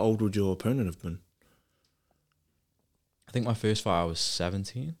 How old would your opponent have been? I think my first fight I was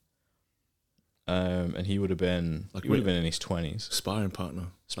 17. And he would have been in his 20s. Sparring partner.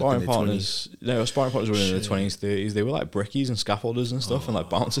 Sparring partners. No, sparring partners were in their 20s, 30s. They were like brickies and scaffolders and stuff, and like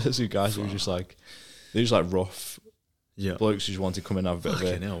bouncers who guys who were just like, they were just like rough blokes who just wanted to come in and have a bit of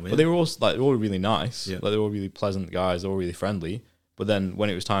it. Hell, man. But they were all like, they were all really nice. Yeah. Like they were all really pleasant guys. They were all really friendly. But then when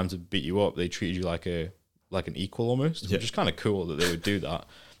it was time to beat you up, they treated you like an equal almost, which is kind of cool that they would do that.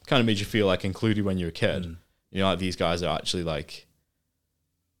 Kind of made you feel like included when you were a kid. You know, like these guys are actually like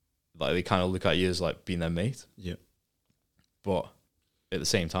they kind of look at you as like being their mate. Yeah. But at the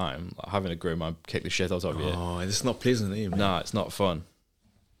same time, like, having a grown man kick the shit out of you. Oh, it's not pleasant, eh, man? Nah, it's not fun.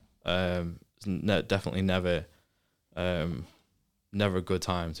 Definitely never a good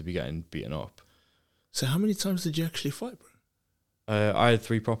time to be getting beaten up. So how many times did you actually fight, bro? I had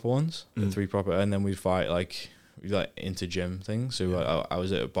 3 proper ones, and then we'd fight like inter gym things. So I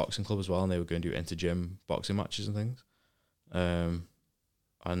was at a boxing club as well, and they were going to do inter gym boxing matches and things.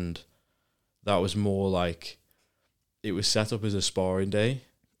 And that was more like, it was set up as a sparring day,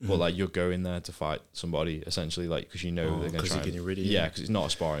 but like you're going there to fight somebody essentially, like because you know they're going to try. Getting ready. Yeah, because it's not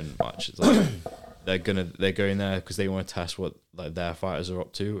a sparring match. It's like they're going there because they want to test what like their fighters are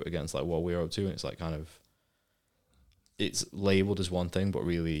up to against like what we're up to, and it's like kind of, it's labeled as one thing, but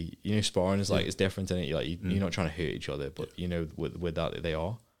really, you know, sparring is like it's different, and you're not trying to hurt each other, but you know, with that they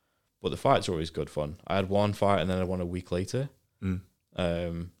are. But the fights are always good fun. I had one fight, and then I won a week later.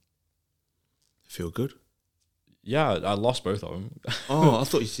 Feel good? Yeah, I lost both of them. Oh, I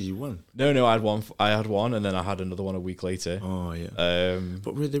thought you said you won. No, I had one, and then I had another one a week later. Oh yeah.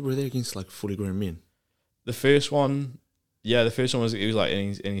 But were they against like fully grown men? The first one was like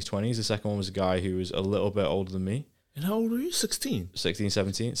in his 20s. The second one was a guy who was a little bit older than me. And how old were you? 16? 17,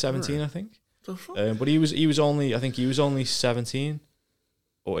 right. I think. The fuck? But he was only 17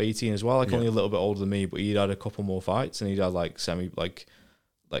 or 18 as well, like only a little bit older than me, but he'd had a couple more fights, and he'd had like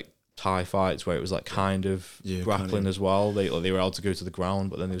Thai fights where it was like kind of grappling kind of. As well. They were able to go to the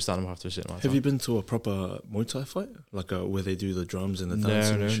ground, but then they would stand up after a certain amount of time. Have you been to a proper Muay Thai fight? Like where they do the drums and the dance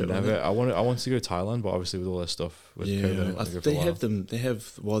and shit? No, never. Like I wanted to go to Thailand, but obviously with all this stuff with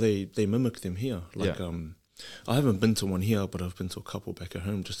COVID, they mimic them here. Like I haven't been to one here, but I've been to a couple back at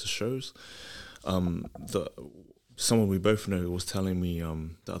home just to shows. Someone we both know was telling me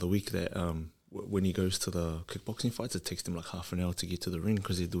the other week that when he goes to the kickboxing fights, it takes them like half an hour to get to the ring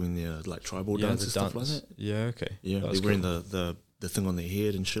because they're doing their like tribal dance and stuff like that. Yeah, okay. Yeah, they're wearing the thing on their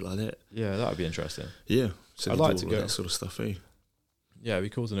head and shit like that. Yeah, that would be interesting. Yeah, so I'd like to go. That sort of stuff, eh? Yeah, it'd be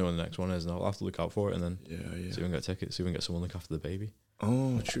cool to know when the next one is, and I'll have to look out for it, and then see if we can get tickets, see if we can get someone look after the baby.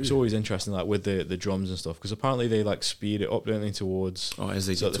 Oh, true. It's always interesting, like with the drums and stuff, because apparently they like speed it up, don't they, towards. Oh, as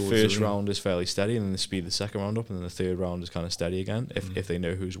they so get the first round is fairly steady, and then they speed the second round up, and then the third round is kind of steady again if they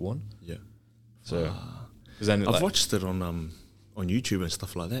know who's won. Yeah. So. Then I've watched it on YouTube and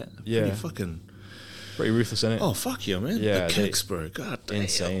stuff like that. Yeah. Pretty ruthless, isn't it? Oh fuck yeah, man! Yeah, the kicks, bro. God damn.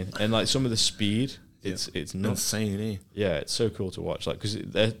 Insane, and like some of the speed. It's nuts. Insane, eh? Yeah, it's so cool to watch. Like, because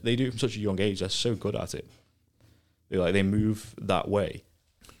they do it from such a young age. They're so good at it. They move that way,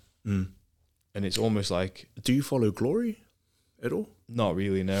 and it's almost like. Do you follow Glory at all? Not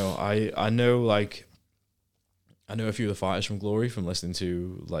really. No, I know I know a few of the fighters from Glory from listening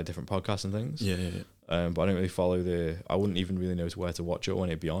to like different podcasts and things. Yeah. But I don't really follow I wouldn't even really know where to watch it when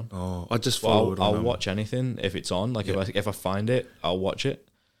it'd be on. Oh, I just follow it. I'll watch anything if it's on. Like if I find it, I'll watch it.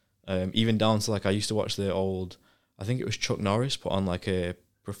 Even down to like I used to watch the old. I think it was Chuck Norris put on like a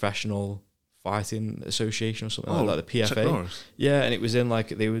professional fighting association or something like that. The PFA. Chuck Norris. Yeah, and it was in like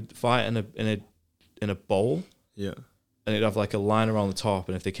they would fight in a bowl. Yeah. and it'd have like a line around the top,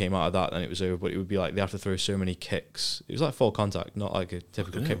 and if they came out of that, then it was over. But it would be like they have to throw so many kicks. It was like full contact, not like a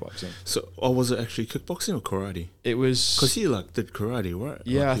typical kickboxing. So, was it actually kickboxing or karate? It was because he like did karate, right?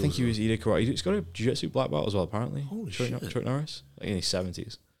 Yeah, like, I think he did karate. He's got a jiu-jitsu black belt as well, apparently. Holy shit! Chuck Norris, like in his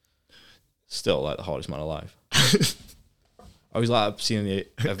 70s, still like the hardest man alive. I was like seeing the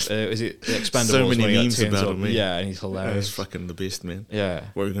is it the Expendables? So many when he memes about him. Yeah, and he's hilarious. He's fucking the best, man. Yeah.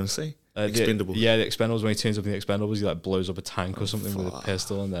 What were you gonna say? Expendables. The Expendables, when he turns up in the Expendables, he like blows up a tank or something with a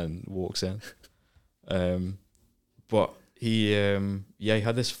pistol and then walks in. But he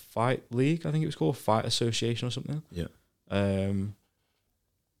had this fight league, I think it was called Fight Association or something. Yeah. I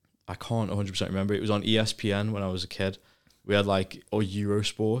can't 100% remember. It was on ESPN when I was a kid. We had like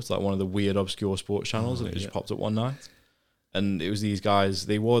Eurosport, like one of the weird obscure sports channels, and it just popped up one night. And it was these guys,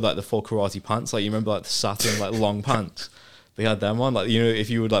 they wore like the full karate pants, like you remember like the satin like long pants. They had them on, like, you know, if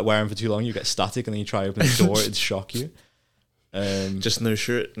you would like wear them for too long, you get static, and then you try to open the door, it'd shock you. Just no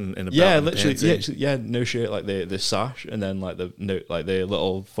shirt and a belt literally, no shirt, like the sash, and then like the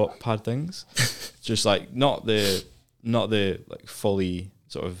little foot pad things, just like not the like fully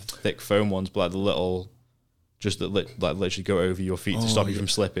sort of thick foam ones, but like the little, just that like literally go over your feet to stop you from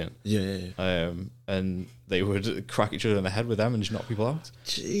slipping. And they would crack each other in the head with them and just knock people out.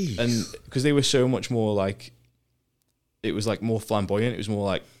 Jeez. And because they were so much more like, it was like more flamboyant. It was more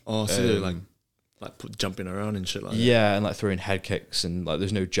like so they're like jumping around and shit like that. Yeah, and like throwing head kicks, and like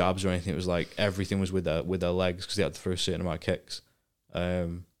there's no jabs or anything. It was like everything was with their legs, because they had to throw a certain amount of kicks.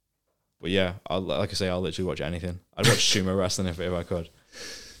 But yeah, I'll literally watch anything. I'd watch sumo wrestling if I could.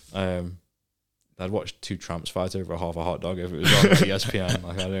 I'd watch two tramps fight over half a hot dog if it was on ESPN.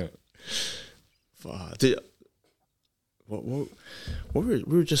 Like, I don't. What we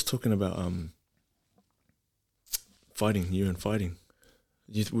were just talking about fighting.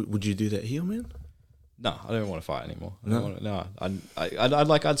 Would you do that here, man? No, I don't want to fight anymore.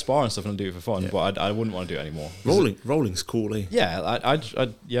 I'd spar and stuff and do it for fun, but I wouldn't want to do it anymore. Rolling's cool, eh? Yeah, I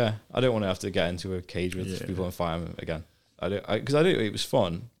don't want to have to get into a cage with people and fight them again. Because it was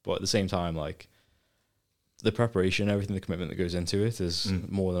fun, but at the same time, like, the preparation, everything, the commitment that goes into it is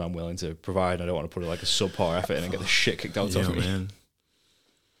more than I'm willing to provide. I don't want to put like a subpar effort in and get the shit kicked out of me. Man.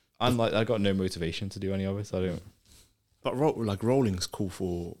 I'm like, I got no motivation to do any of it. I don't. But rolling's cool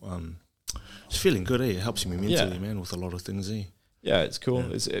for just feeling good, eh? It helps me mentally, man, with a lot of things, eh? Yeah, it's cool.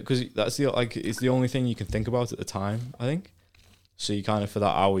 Yeah. It's because that's it's the only thing you can think about at the time, I think. So you kind of, for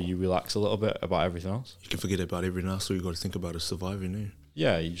that hour, you relax a little bit about everything else. You can forget about everything else. All you got to think about is surviving, eh?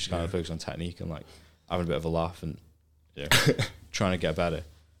 Yeah, you just kind of focus on technique and like having a bit of a laugh and trying to get better,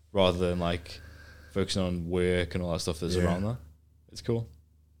 rather than like focusing on work and all that stuff that's around that. It's cool.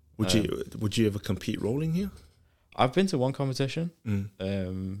 Would you ever compete rolling here? I've been to one competition.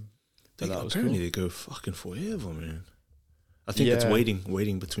 Apparently they go fucking forever, man. I think it's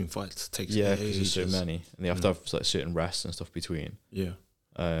waiting between fights. It takes because there's so many, and they have to have like certain rests and stuff between. Yeah.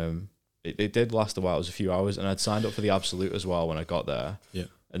 It did last a while. It was a few hours, and I'd signed up for the Absolute as well when I got there. Yeah.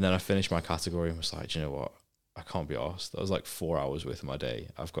 And then I finished my category and was like, do you know what? I can't be arsed. That was like 4 hours worth of my day.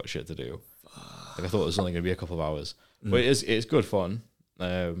 I've got shit to do. Like, I thought it was only going to be a couple of hours, but it's good fun.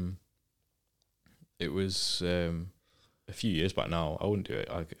 It was a few years back now. I wouldn't do it.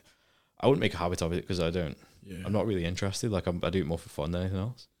 I wouldn't make a habit of it because I don't. Yeah. I'm not really interested. Like, I do it more for fun than anything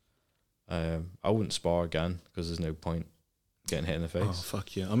else. I wouldn't spar again because there's no point getting hit in the face. Oh,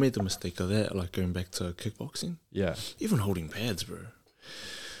 fuck yeah. I made the mistake of that, like going back to kickboxing. Yeah. Even holding pads, bro.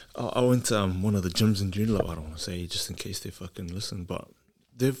 I went to one of the gyms in Joondalup. I don't want to say just in case they fucking listen, but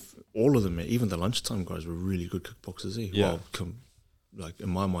all of them, even the lunchtime guys, were really good kickboxers, eh? Yeah. Well, like in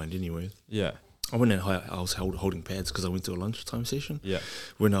my mind anyway. Yeah. I went in. I was holding pads because I went to a lunchtime session. Yeah.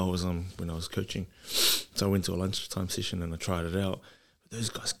 When I was coaching, so I went to a lunchtime session and I tried it out. But those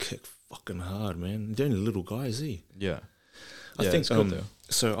guys kick fucking hard, man. They're only little guys, eh? Yeah. I think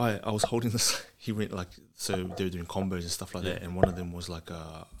so. I was holding this. He went like, so they were doing combos and stuff like that, and one of them was like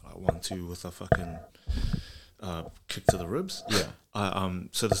a 1-2 with a fucking kick to the ribs. Yeah.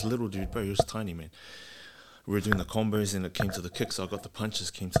 So this little dude, bro, he was tiny, man. We were doing the combos and it came to the kick, so I got the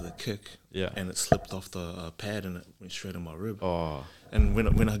punches, came to the kick, and it slipped off the pad and it went straight on my rib. Oh. And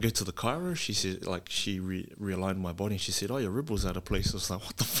when I go to the chiro, she said, like, she realigned my body and she said, oh, your rib was out of place. I was like,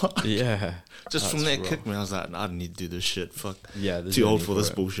 what the fuck? Yeah. Just from that kick, man, I was like, I don't need to do this shit. Fuck. Yeah. Too old for this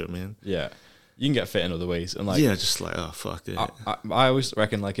bullshit, man. Yeah. You can get fit in other ways. And like, yeah, just like, oh, fuck that. I always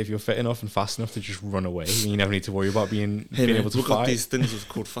reckon, like, if you're fit enough and fast enough to just run away, you never need to worry about being able to look fight. Look at these things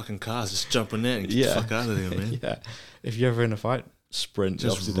called fucking cars. Just jump in there and get the fuck out of there, man. Yeah. If you're ever in a fight, sprint.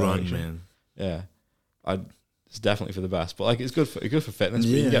 Just run, man. Yeah. it's definitely for the best. But like, it's good for fitness.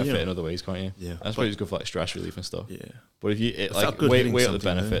 But you can get fit in other ways, can't you? Yeah, that's why it's good for like stress relief and stuff. Yeah, but if you like weigh up the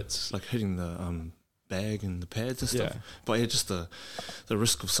benefits, like hitting the bag and the pads and stuff. But yeah, just the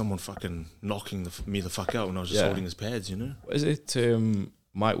risk of someone fucking knocking me the fuck out when I was just holding his pads, you know. Is it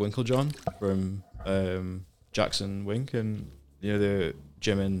Mike Winklejohn from Jackson Wink and the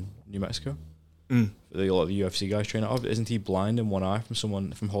gym in New Mexico? A lot of the UFC guys train out of. Isn't he blind in one eye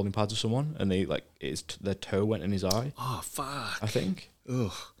from holding pads with someone, and they like their toe went in his eye? Oh fuck! I think.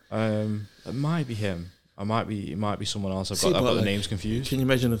 Ugh. It might be him. It might be someone else. I've got the names confused. Can you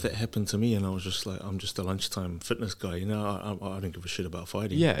imagine if that happened to me and I was just like, I'm just a lunchtime fitness guy, you know? I don't give a shit about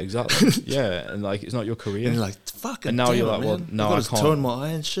fighting. Yeah, exactly. Yeah, and like it's not your career. And you're like, fuck it. And now damn you're like, man. well, no, I can't turn my eye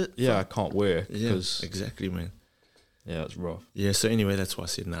and shit. Yeah, I can't work. Yeah, exactly, man. Yeah, that's rough. Yeah, so anyway, that's why I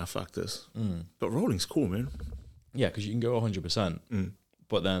said, nah, fuck this. But rolling's cool, man. Yeah, because you can go 100%.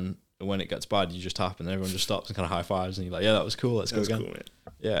 But then when it gets bad, you just tap and everyone just stops and kind of high fives and you're like, yeah, that was cool. Let's go again. Cool, man.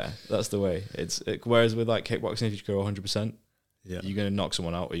 Yeah, that's the way. Whereas with like kickboxing, if you go 100%, you're going to knock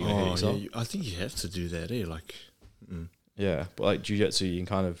someone out or you're going to hit yourself. Yeah, I think you have to do that, Like, yeah, but like jiu-jitsu, you can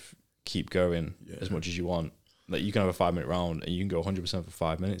kind of keep going as much as you want. Like you can have a 5-minute round and you can go 100% for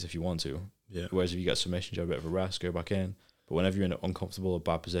 5 minutes if you want to. Yeah. Whereas if you get submissions, you have a bit of a rest, go back in. But whenever you're in an uncomfortable or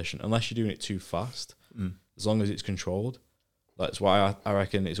bad position, unless you're doing it too fast, as long as it's controlled, that's why I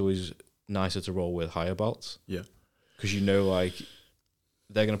reckon it's always nicer to roll with higher belts. Yeah. Because like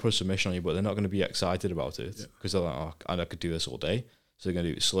they're going to put a submission on you, but they're not going to be excited about it because they're like, oh, I could do this all day. So they're going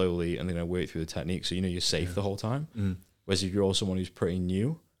to do it slowly and they're going to work through the technique. So you're safe the whole time. Whereas if you're all someone who's pretty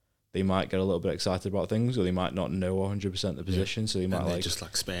new, they might get a little bit excited about things, or they might not know 100% the position, so they might like just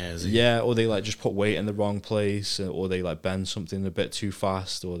like spares. Yeah, or they like just put weight in the wrong place, or they like bend something a bit too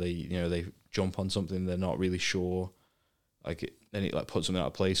fast, or they they jump on something they're not really sure, then it like puts something out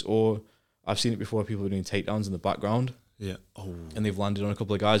of place. Or I've seen it before, people are doing takedowns in the background. Yeah. Oh. And they've landed on a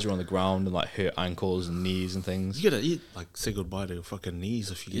couple of guys who are on the ground and like hurt ankles and knees and things. You gotta like say goodbye to your fucking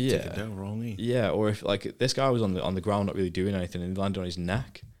knees if you get taken down wrong. Yeah, or if like this guy was on the ground not really doing anything and he landed on his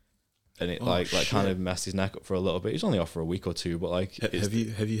neck. And it kind of messed his neck up for a little bit. He's only off for a week or two, but like, have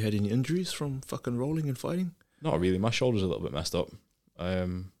you had any injuries from fucking rolling and fighting? Not really. My shoulder's a little bit messed up.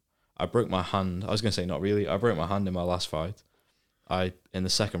 I broke my hand. I was gonna say not really. I broke my hand in my last fight. In the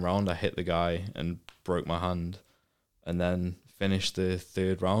second round, I hit the guy and broke my hand, and then finished the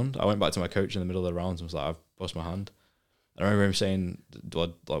third round. I went back to my coach in the middle of the rounds and was like, I've bust my hand. And I remember him saying,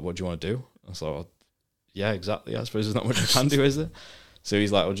 what do you want to do? I was like, well, yeah, exactly. I suppose there's not much I can do, is there? So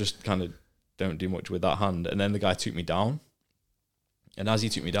he's like, well, just kind of don't do much with that hand. And then the guy took me down. And as he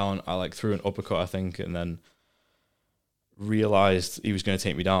took me down, I like threw an uppercut, I think, and then realised he was going to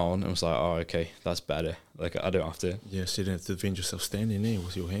take me down and was like, oh, okay, that's better. Like, I don't have to. Yeah, so you don't have to defend yourself standing there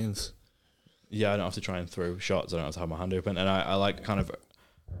with your hands. Yeah, I don't have to try and throw shots. I don't have to have my hand open. And I like kind of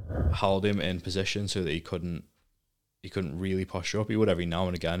held him in position so that he couldn't really posture up. He would every now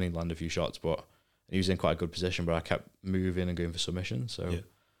and again, he'd land a few shots, but he was in quite a good position, but I kept moving and going for submission. So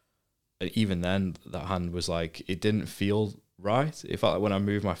even then, that hand was like, it didn't feel right. It felt like when I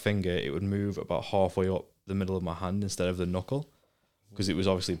moved my finger, it would move about halfway up the middle of my hand instead of the knuckle, because it was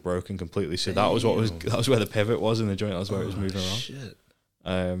obviously broken completely. So that was where the pivot was in the joint. That was where it was moving around. Shit.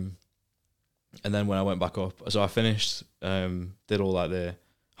 And then when I went back up, so I finished, did all like the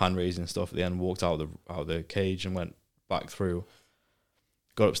hand raising stuff at the end, walked out of the cage and went back through,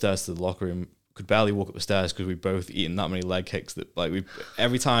 got upstairs to the locker room. Could barely walk up the stairs because we both eaten that many leg kicks that like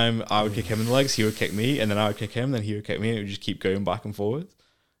every time I would kick him in the legs, he would kick me, and then I would kick him, then he would kick me, and it would just keep going back and forward.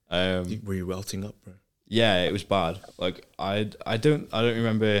 Were you welting up, bro? Yeah, it was bad. Like I don't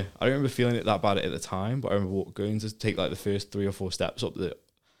remember feeling it that bad at the time, but I remember going to take like the first 3 or 4 steps up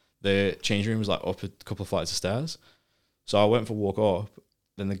the change room was like up a couple of flights of stairs. So I went for a walk up,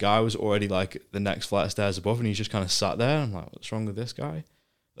 then the guy was already like the next flight of stairs above, and he's just kind of sat there. I'm like, what's wrong with this guy?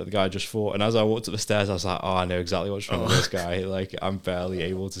 That the guy just fought. And as I walked up the stairs, I was like, oh, I know exactly what's wrong with this guy. Like, I'm barely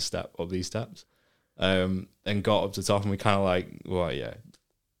able to step up these steps. And got up to the top, and we kind of like, well, yeah,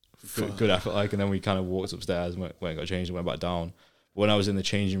 good effort. Like, and then we kind of walked upstairs and went and got changed and went back down. When I was in the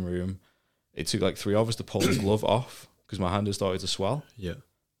changing room, it took like 3 of us to pull the glove off because my hand had started to swell. Yeah.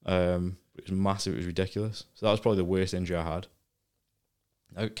 It was massive. It was ridiculous. So that was probably the worst injury I had.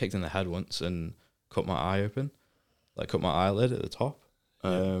 I got kicked in the head once and cut my eye open, like cut my eyelid at the top.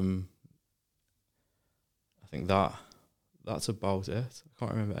 I think that's about it. I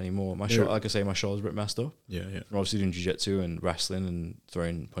can't remember anymore. My shoulder, like I say, my shoulder's a bit messed up. Yeah, yeah. I'm obviously doing jiu-jitsu and wrestling and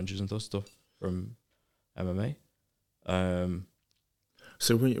throwing punches and stuff from MMA.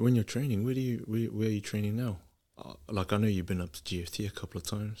 So when you're training, where are you training now? Like I know you've been up to GFT a couple of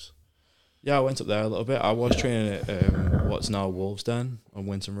times. Yeah, I went up there a little bit. I was training at what's now Wolves Den on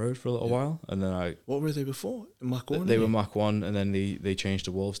Winton Road for a little while, and then What were they before? Mach 1? They were Mach 1, and then they changed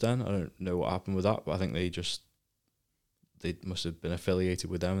to Wolves Den. I don't know what happened with that, but I think they must have been affiliated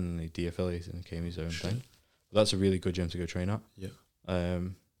with them, and then they de-affiliated and became his own thing. But that's a really good gym to go train at. Yeah.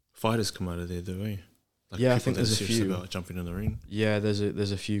 Fighters come out of there, though, eh? Like yeah, I think there's a few about jumping in the ring. Yeah, there's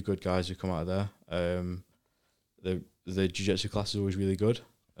a few good guys who come out of there. The jiu-jitsu class is always really good.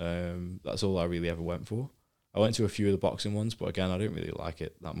 That's all I really ever went for. I went to a few of the boxing ones, but again, I didn't really like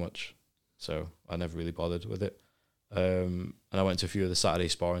it that much, so I never really bothered with it. And I went to a few of the Saturday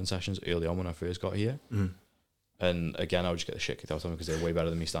sparring sessions early on when I first got here. And again, I would just get the shit kicked out of them because they're way better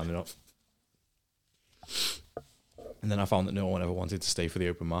than me standing up. And then I found that no one ever wanted to stay for the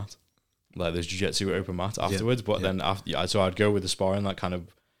open mat. Like there's jiu-jitsu open mat afterwards, but then after, so I'd go with the sparring, like kind of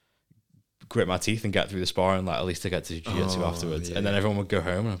grit my teeth and get through the sparring, like at least to get to jiu-jitsu afterwards. And then everyone would go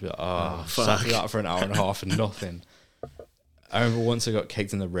home and I'd be like, sat through that for an hour and a half and nothing. I remember once I got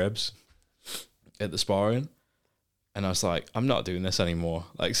kicked in the ribs at the sparring, and I was like, I'm not doing this anymore.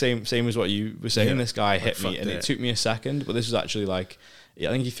 Like same as what you were saying. This guy hit me, and it took me a second, but this was actually like, I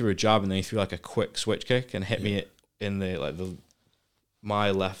think he threw a jab and then he threw like a quick switch kick and hit me in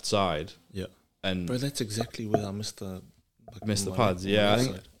my left side. Yeah. And bro, that's exactly where I missed the pads. Yeah, I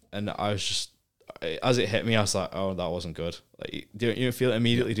think. And I was just, as it hit me, I was like, oh, that wasn't good. Like you don't feel it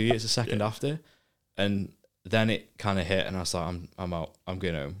immediately, do you? It's a second after, and then it kind of hit, and I was like, I'm out. I'm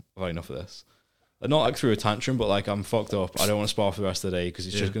going home. I've had enough of this. Like, not like through a tantrum, but like I'm fucked up. I don't want to spar for the rest of the day because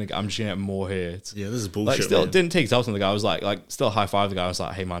I'm just gonna get more hit. Yeah, this is bullshit. Like still man. Didn't take it out on the guy. I was like still high five the guy. I was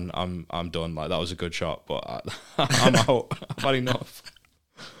like, hey man, I'm done. Like that was a good shot, but I'm out. I've had enough.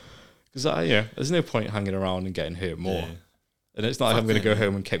 Because there's no point hanging around and getting hurt more. Yeah. And it's not like I'm going to go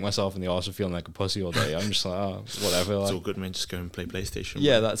home and kick myself in the arse and feeling like a pussy all day. I'm just like, whatever. It's like, all good, man. Just go and play PlayStation.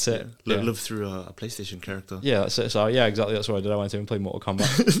 Yeah, man. That's it. Yeah. Live through a PlayStation character. Yeah, that's it. So, yeah, exactly. That's what I did. I went to and played Mortal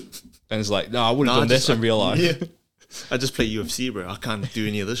Kombat. And it's like, no, I wouldn't have done this in real life. Yeah. I just play UFC, bro. I can't do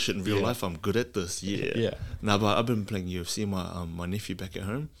any of this shit in real life. I'm good at this. Yeah. No, but I've been playing UFC. My nephew back at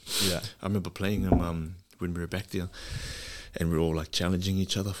home. Yeah. I remember playing him when we were back there. And we were all like challenging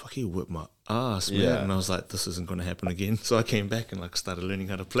each other. Fuck, he whipped my ass, man. Yeah. And I was like, this isn't going to happen again. So I came back and like started learning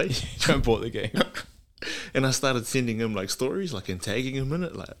how to play. You bought the game. And I started sending him like stories, like and tagging him in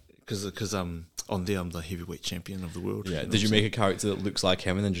it, like because on there I'm the heavyweight champion of the world. Yeah. Did you make a character that looks like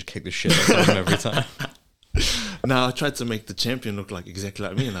him and then just kick the shit out of him every time? No, I tried to make the champion look like exactly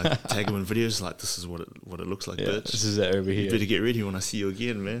like me, and I tag him in videos like, this is what it looks like, bitch. This is it over here. You better get ready when I see you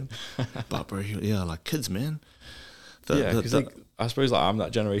again, man. But bro, like kids, man. Because I suppose like I'm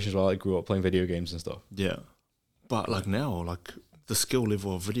that generation as well. I grew up playing video games and stuff. Yeah, but like now, like the skill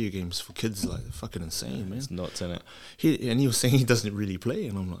level of video games for kids is like fucking insane, man. It's nuts, innit? He was saying he doesn't really play,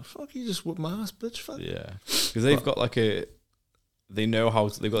 and I'm like, fuck, you just whip my ass, bitch. Fuck. Yeah, because they've got like they know how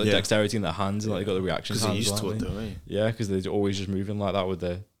they've got the dexterity in their hands and like, they've got the reaction times. Because they're used to it, though, eh? Yeah, because they're always just moving like that with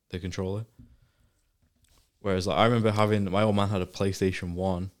their controller. Whereas like I remember my old man had a PlayStation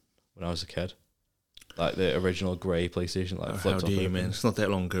 1 when I was a kid. Like the original grey PlayStation, like flipped off. How do you, man? It's not that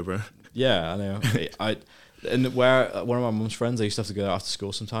long ago, bro. Yeah, I know. And where one of my mum's friends, I used to have to go after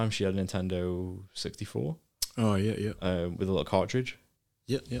school sometimes. She had a Nintendo 64. Oh yeah. With a little cartridge.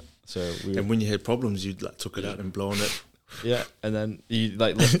 Yeah. So and when you had problems, you'd like took it out and blow on it. Yeah, and then you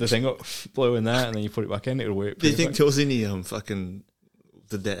like lift the thing up, blow in there, and then you put it back in. It'll work. Do you think there was any fucking?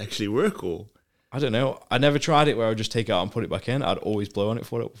 Did that actually work or? I don't know. I never tried it where I would just take it out and put it back in. I'd always blow on it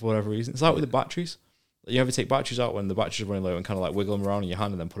for whatever reason. It's like with the batteries. You ever take batteries out when the batteries are running low and kind of like wiggle them around in your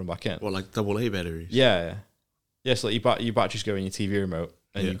hand and then put them back in? Well, like AA batteries? Yeah. So like your batteries go in your TV remote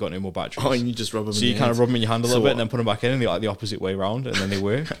and you've got no more batteries. Oh, and you just rub them in your hand. So you kind of rub them in your hand a little bit and then put them back in and they're like the opposite way around and then they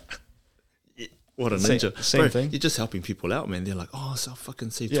work. What a ninja. Same thing. You're just helping people out, man. They're like, oh, so I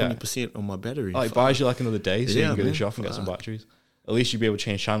fucking save 20% on my battery. Like, buys you like another day so you can go to the shop and get some batteries. At least you'd be able to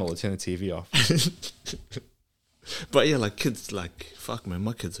change channel or turn the TV off. But yeah, like kids, like, fuck, man,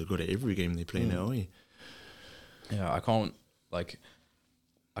 my kids are good at every game they play now, eh? Yeah, I can't wait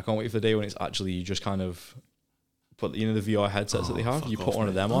for the day when it's actually you just kind of put the VR headsets that they have. You put one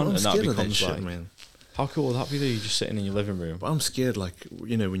of them on, and that becomes that shit, man. How cool would that be? That you're just sitting in your living room. But I'm scared, like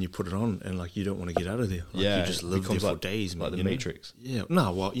when you put it on and like you don't want to get out of there. Like, you just live there for days, man. Like the Matrix. Yeah,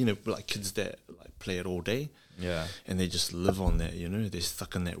 no, well, like kids that like play it all day. Yeah, and they just live on that. They're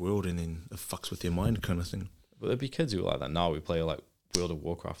stuck in that world, and then it fucks with their mind, kind of thing. But there'd be kids who are like that now. We play like World of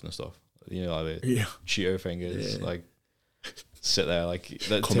Warcraft and stuff. Like the Cheeto fingers, like sit there like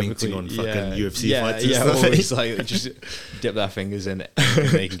commenting on fucking UFC fights. Yeah, always like just dip their fingers in it and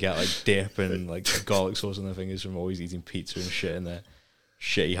they can get like dip and like garlic sauce on their fingers from always eating pizza and shit in their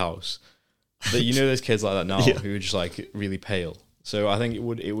shitty house. But you know, there's kids like that now Yeah. who are just like really pale. So I think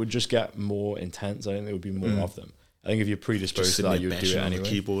it would just get more intense. I think there would be more of them. I think if you're predisposed Just to sitting that, there you would do bashing it on the anyway.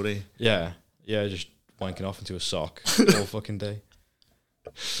 keyboard, eh? Yeah, just wanking off into a sock all fucking day.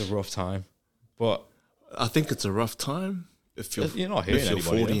 It's a rough time, but I think it's a rough time if you're not hitting if you're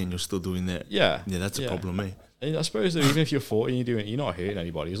anybody. 40 though. and you're still doing that. Yeah, That's a problem, eh? And I suppose that even if you're 40 and you're not hurting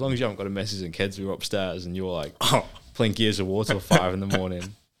anybody, as long as you haven't got a missus and kids who are upstairs and you're like playing Gears of War till 5 in the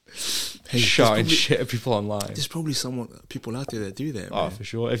morning, shouting shit at people online. There's probably people out there that do that. Oh, man. for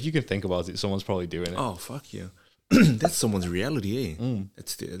sure. If you can think about it, someone's probably doing it. Oh, fuck yeah. That's someone's reality, eh?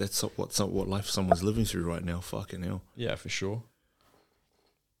 That's what life someone's living through right now. Fucking hell. Yeah, for sure.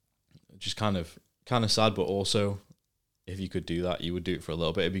 Just kind of sad, but also, if you could do that, you would do it for a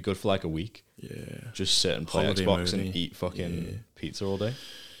little bit. It'd be good for like a week. Yeah. Just sit and play Holiday Xbox mode, and eh? eat fucking pizza all day.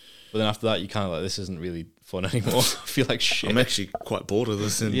 But then after that, you kind of like, this isn't really fun anymore. I feel like shit. I'm actually quite bored of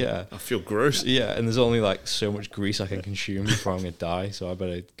this, and Yeah. I feel gross. Yeah, and there's only like so much grease I can consume before I'm gonna die, so I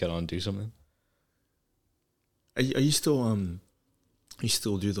better get on and do something. Are you still you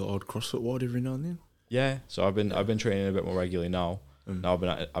still do the odd CrossFit WOD every now and then? Yeah, so I've been training a bit more regularly now. Now I've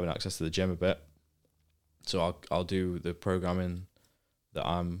been access to the gym a bit, so I'll do the programming that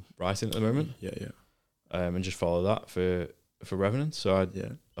I'm writing at the moment. Yeah. And just follow that for Revenant. So I Yeah.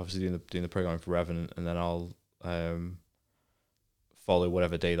 obviously doing the programming for Revenant, and then I'll follow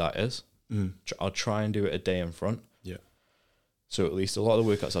whatever day that is. I'll try and do it a day in front. Yeah. So at least a lot of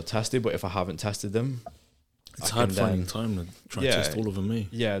the workouts I've tested, but if I haven't tested them, It's hard finding time to try and test all of them, eh?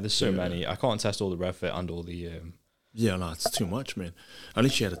 Yeah, there's so many. I can't test all the RevFit and all the. Yeah, no, it's too much, man.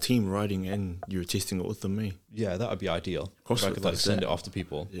 Unless you had a team riding and you were testing it with them, me. Yeah, that would be ideal. If CrossFit I could like does send that. it off to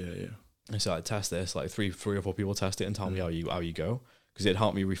people. Yeah. And so I test this, like three or four people test it and tell me how you go, because it'd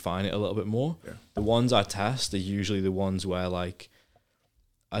help me refine it a little bit more. Yeah. The ones I test are usually the ones where like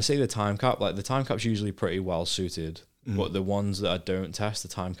I say the time cap's usually pretty well suited, but the ones that I don't test, the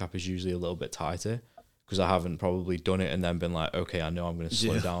time cap is usually a little bit tighter because I haven't probably done it and then been like, okay, I know I'm going to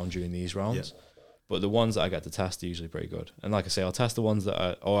slow down during these rounds. Yeah. But the ones that I get to test are usually pretty good. And like I say, I'll test the ones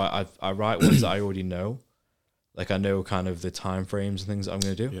that I write ones that I already know. Like I know kind of the time frames and things that I'm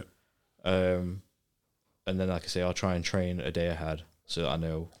going to do. Yeah. And then like I say, I'll try and train a day ahead so that I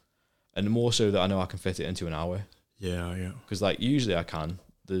know, and more so that I know I can fit it into an hour. Yeah. Because like usually I can.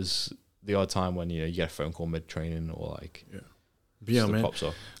 There's the odd time when you get a phone call mid training or like man, pops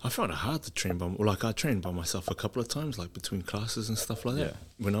up. I found it hard to train I trained by myself a couple of times, like between classes and stuff like that.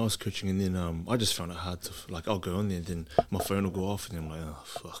 When I was coaching, and then I just found it hard to I'll go on there, and then my phone will go off, and then I'm like, oh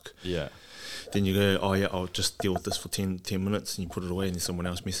fuck. Yeah. Then you go, oh yeah, I'll just deal with this for 10 minutes, and you put it away, and then someone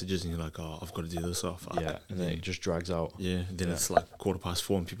else messages, and you're like, oh, I've got to do this. Oh fuck. Yeah, and then it just drags out. Yeah. Then it's like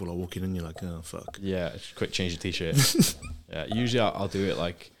 4:15, and people are walking in, you're like, oh fuck. Yeah, just quick change your t-shirt. Yeah, usually I'll do it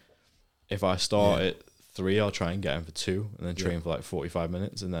like if I start at 3, I'll try and get in for 2, and then train for like 45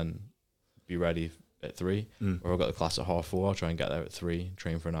 minutes, and then be ready at 3. Or I've got the class at 4:30, I'll try and get there at 3,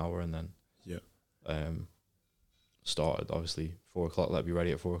 train for an hour, and then start at obviously 4 o'clock. Let be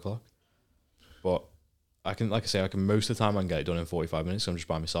ready at 4 o'clock. But I can, like I say, most of the time I can get it done in 45 minutes. So I'm just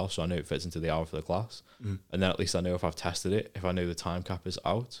by myself, so I know it fits into the hour for the class, and then at least I know if I've tested it. If I know the time cap is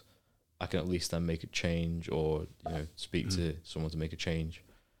out, I can at least then make a change or speak to someone to make a change.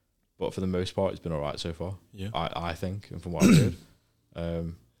 But for the most part, it's been all right so far. Yeah, I think, and from what I've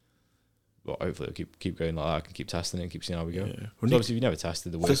heard. But hopefully it'll keep going like that. I can keep testing it and keep seeing how we go. Yeah. So obviously, if you never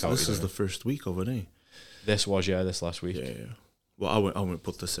tested the workout, this is the first week of it, eh? This last week. Yeah. Well, I won't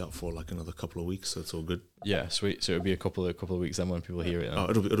put this out for like another couple of weeks, so it's all good. Yeah, sweet. So it'll be a couple of weeks then when people hear it. Then. Oh,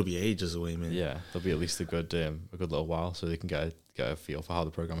 it'll be ages away, man. Yeah, there'll be at least a good little while, so they can get a feel for how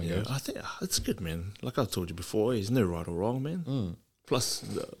the programming goes. I think it's good, man. Like I told you before, there's no right or wrong, man. Plus,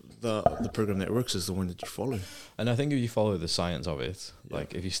 the program that works is the one that you follow. And I think if you follow the science of it,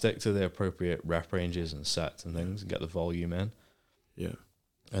 like if you stick to the appropriate rep ranges and sets and things, and get the volume in,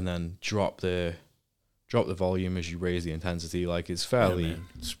 and then drop the volume as you raise the intensity, like it's fairly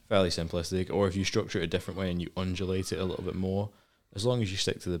simplistic. Or if you structure it a different way and you undulate it a little bit more, as long as you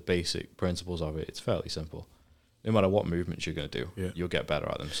stick to the basic principles of it, it's fairly simple. No matter what movements you're going to do, you'll get better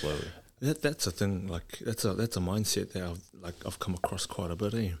at them slowly. That's a thing. Like that's a mindset that I've come across quite a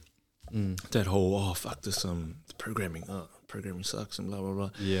bit. That whole fuck this programming sucks and blah blah blah.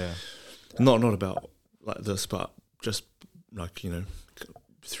 Yeah, not about like this, but just like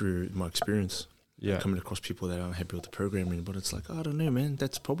through my experience. Coming across people that aren't happy with the programming, but it's like, I don't know, man.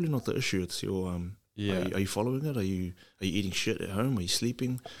 That's probably not the issue. It's your Are you following it? Are you eating shit at home? Are you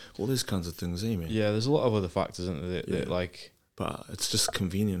sleeping? All those kinds of things, man. Yeah, there's a lot of other factors, isn't there? That like, but it's just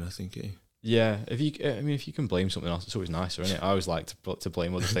convenient, I think. Yeah, if you can blame something else, it's always nicer, isn't it? I always like to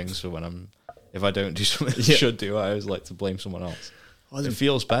blame other things for when I'm if I don't do something I should do, I always like to blame someone else. It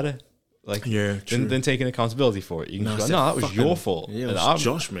feels better. Like, than taking accountability for it. You can just go, no, that was your fault. Yeah, it was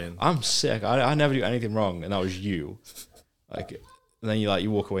Josh, man. I'm sick. I never do anything wrong, and that was you. Like, and then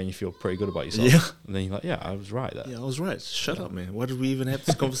you walk away and you feel pretty good about yourself. Yeah. And then you're like, yeah, I was right there. Yeah, I was right. Shut up, man. Why did we even have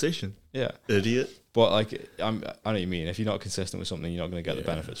this conversation? Yeah. Idiot. But like, I know what you mean. If you're not consistent with something, you're not going to get the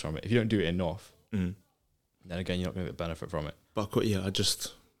benefits from it. If you don't do it enough, then again, you're not going to get the benefit from it. But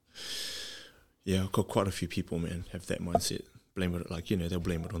I've got quite a few people, man, have that mindset. Blame it, like, they'll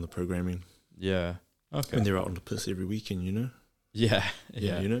blame it on the programming. Yeah. Okay. And they're out on the piss every weekend, Yeah.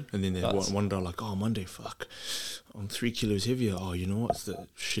 And then they wonder, like, oh, Monday, fuck, I'm 3 kilos heavier. Oh, you know what? It's the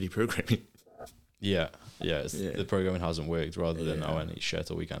shitty programming. Yeah. The programming hasn't worked rather than, I went and eat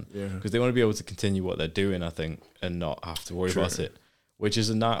shit all weekend. Yeah. Because they want to be able to continue what they're doing, I think, and not have to worry about it. Which is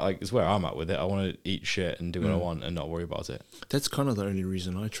it's where I'm at with it. I want to eat shit and do what I want and not worry about it. That's kind of the only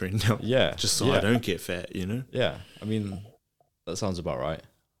reason I train now. Yeah. Just so I don't get fat, Yeah. I mean, that sounds about right.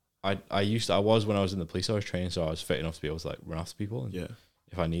 When I was in the police, I was training, so I was fit enough to be able to like run after people and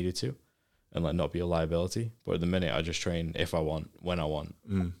if I needed to and like not be a liability. But at the minute I just train if I want, when I want.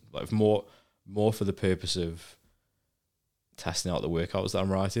 Like more for the purpose of testing out the workouts that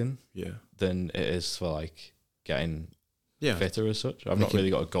I'm writing than it is for like getting fitter as such. I've not really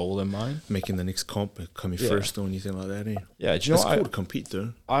got a goal in mind. Making the next comp, coming first or anything like that, eh? Yeah, do you know what? It's cool to compete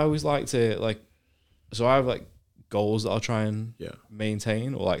though. I always like to so I have like goals that I'll try and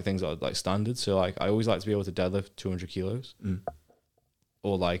maintain, or like things that are like standard. So like I always like to be able to deadlift 200 kilos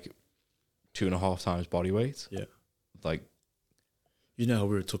or like 2.5 times body weight. Yeah. Like, how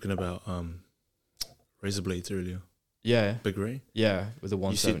we were talking about razor blades earlier. Yeah. Big Ray? Yeah, with the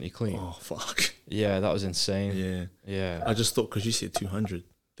 170 clean. Oh, fuck. Yeah, that was insane. Yeah. Yeah. I just thought, because you said 200,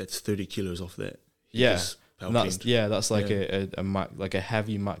 that's 30 kilos off that. That's like a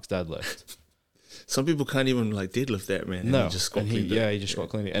heavy max deadlift. Some people can't even like deadlift that, man. No. He just got clean. He just got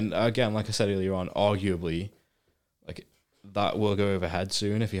clean. And again, like I said earlier on, arguably, like that will go overhead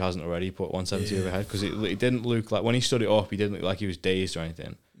soon if he hasn't already put 170 overhead, because it didn't look like, when he stood it up, he didn't look like he was dazed or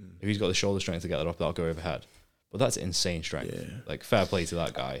anything. If he's got the shoulder strength to get that up, that'll go overhead. But that's insane strength. Yeah. Like, fair play to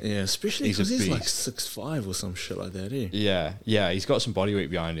that guy. Yeah, especially because he's like 6'5" or some shit like that, eh? Yeah, he's got some body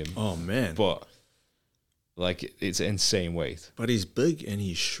weight behind him. Oh, man. But, like, it's an insane weight. But he's big and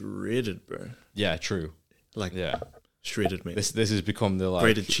he's shredded, bro. Yeah, true. Like, shredded, mate. This has become the, like...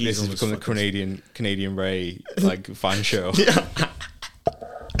 Grated cheese. This has become the Canadian Ray, like, fan show. Yeah.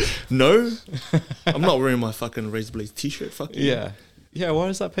 No? I'm not wearing my fucking Razor Blades t-shirt, fuck you. Yeah. Yeah, why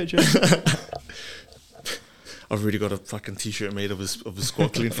is that picture? I've already got a fucking t-shirt made of a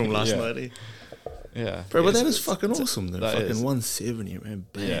squat clean from last night, eh? Yeah. Bro, but that is fucking awesome, though. Fucking 170, man.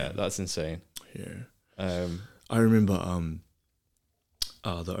 Bam. Yeah, that's insane. Yeah. I remember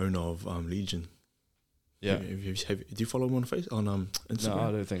the owner of Legion. Yeah. Do you follow him on Instagram? No,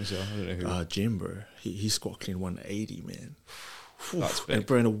 I don't think so. I don't know who. Jim, bro. He squat clean 180, man. That's big. And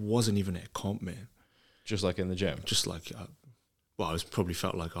bro, and it wasn't even at comp, man. Just like in the gym? Just like... I probably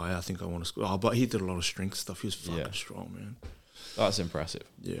felt like, I think I want to squat. Oh, but he did a lot of strength stuff. He was fucking strong, man. That's impressive.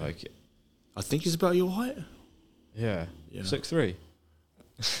 Yeah. Like, I think he's about your height. Yeah. 6'3".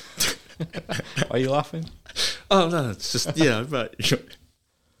 Are you laughing? Oh, no, it's just, but...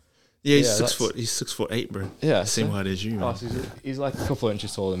 Yeah, he's 6 foot. He's 6'8", bro. Yeah. Same height as you, man. So he's like a couple of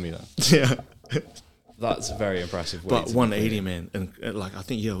inches taller than me then. Yeah. That's very impressive. But 180, man. And like, I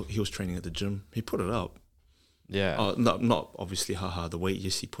think he was training at the gym. He put it up. Yeah. Not obviously, the weight,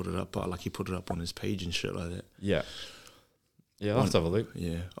 yes, he put it up, but like he put it up on his page and shit like that. Yeah. Yeah, I'll have to have a look.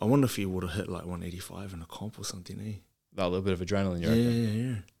 Yeah. I wonder if he would have hit like 185 in a comp or something, eh? That little bit of adrenaline, you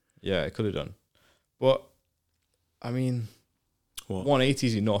reckon? Yeah. Yeah, it could have done. But, I mean, 180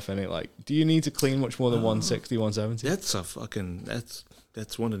 is enough, innit? Like, do you need to clean much more than 160, 170? That's a fucking,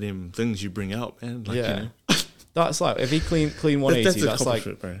 that's one of them things you bring out, man. Like, yeah. That's like, if he clean 180, that's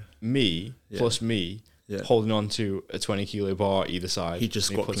like bro. Me plus me. Yeah. Holding on to a 20 kilo bar either side. He just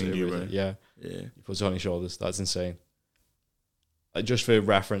squat cleaned you, right? Yeah. He puts it on his shoulders. That's insane. Like, just for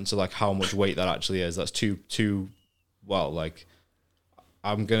reference to like how much weight that actually is, that's two well, like,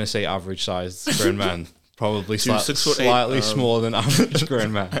 I'm gonna say average sized grown man, probably slightly smaller than average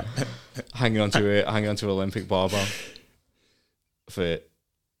grown man, hanging onto an Olympic barbell for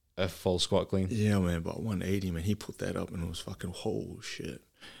a full squat clean. Yeah, man, but 180, man, he put that up and it was fucking whole shit.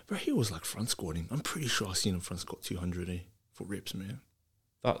 Bro, he was like front squatting. I'm pretty sure I've seen him front squat 200 for reps, man.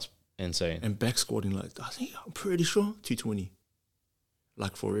 That's insane. And back squatting, like, I'm pretty sure 220.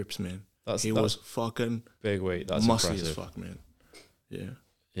 Like 4 reps, man. He was fucking big weight. That's muscly impressive. as fuck, man. Yeah.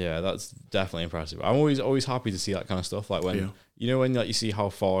 Yeah, that's definitely impressive. I'm always happy to see that kind of stuff. Like when when like you see how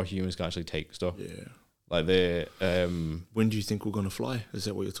far humans can actually take stuff. Yeah. Like the when do you think we're gonna fly? Is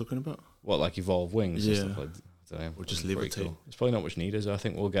that what you're talking about? What, like evolve wings? Yeah. And stuff like, I don't know. Or just levitate. Cool. It's probably not much needed. I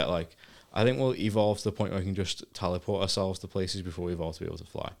think we'll evolve to the point where we can just teleport ourselves to places before we evolve to be able to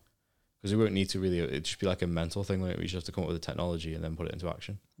fly. Because we won't need to really. It'd just be like a mental thing. Where we just have to come up with the technology and then put it into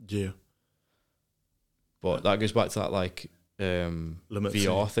action. Yeah. But that goes back to that like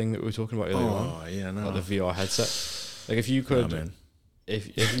VR thing that we were talking about earlier on. Oh yeah, no. Like the VR headset. Like if you could,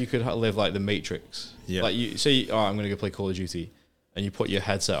 if you could live like the Matrix. Yeah. Like you say, I'm gonna go play Call of Duty, and you put your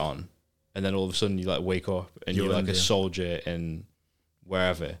headset on, and then all of a sudden you like wake up and you're like a soldier in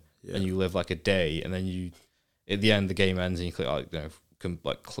wherever, and you live like a day, and then you, at the end the game ends and you click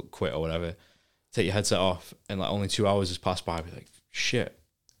like quit or whatever, take your headset off, and like only 2 hours has passed by, be like shit,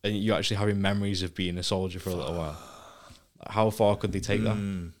 and you're actually having memories of being a soldier for a little while. Like, how far could they take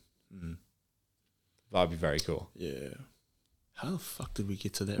that? That'd be very cool. Yeah. How the fuck did we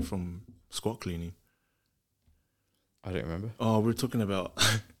get to that from squat cleaning? I don't remember. Oh, we're talking about.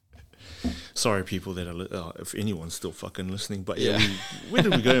 Sorry, people that are if anyone's still fucking listening, but where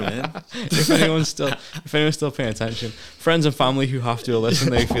did we go, man? if anyone's still paying attention, friends and family who have to listen,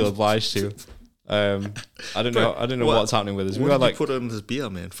 they feel obliged to. I don't know what's happening with us. We got like put on this beer,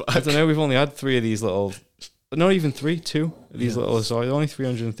 man. I don't know. We've only had 3 of these little, not even 3, 2 of these little. Sorry, only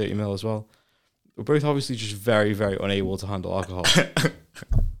 330 ml as well. We're both obviously just very, very unable to handle alcohol.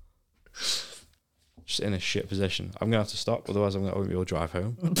 Just in a shit position. I'm gonna have to stop, otherwise I won't be able to drive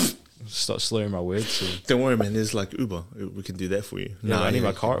home. Start slurring my words. So. Don't worry, man. There's like Uber. We can do that for you. Yeah, I need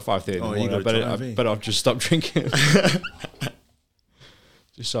my car at 5:30 in the morning. I better just stop drinking.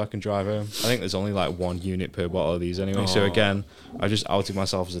 Just so I can drive home. I think there's only like 1 unit per bottle of these anyway. So again, I just outed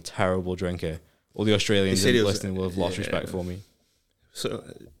myself as a terrible drinker. All the Australians listening will have lost respect for me. So,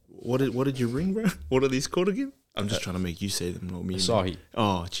 what did you ring, bro? What are these called again? I'm just trying to make you say them, not me. Asahi.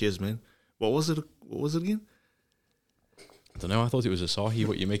 Oh, cheers, man. What was it again? I don't know. I thought it was Asahi,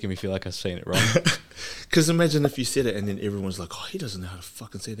 but you're making me feel like I'm saying it wrong. Because imagine if you said it and then everyone's like, oh, he doesn't know how to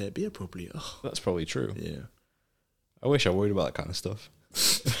fucking say that beer properly. Oh. That's probably true. Yeah. I wish I worried about that kind of stuff.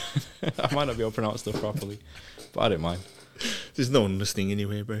 I might not be able to pronounce stuff properly, but I don't mind. There's no one listening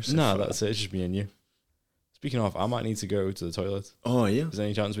anyway, bro. So no, that's it. It's just me and you. Speaking of, I might need to go to the toilet. Oh, yeah. Is there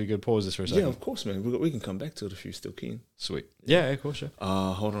any chance we could pause this for a second? Yeah, of course, man. We can come back to it if you're still keen. Sweet. Yeah, of course, yeah.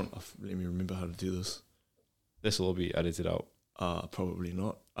 Hold on. Let me remember how to do this. This will all be edited out. Probably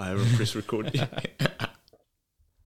not. I haven't pressed record yet.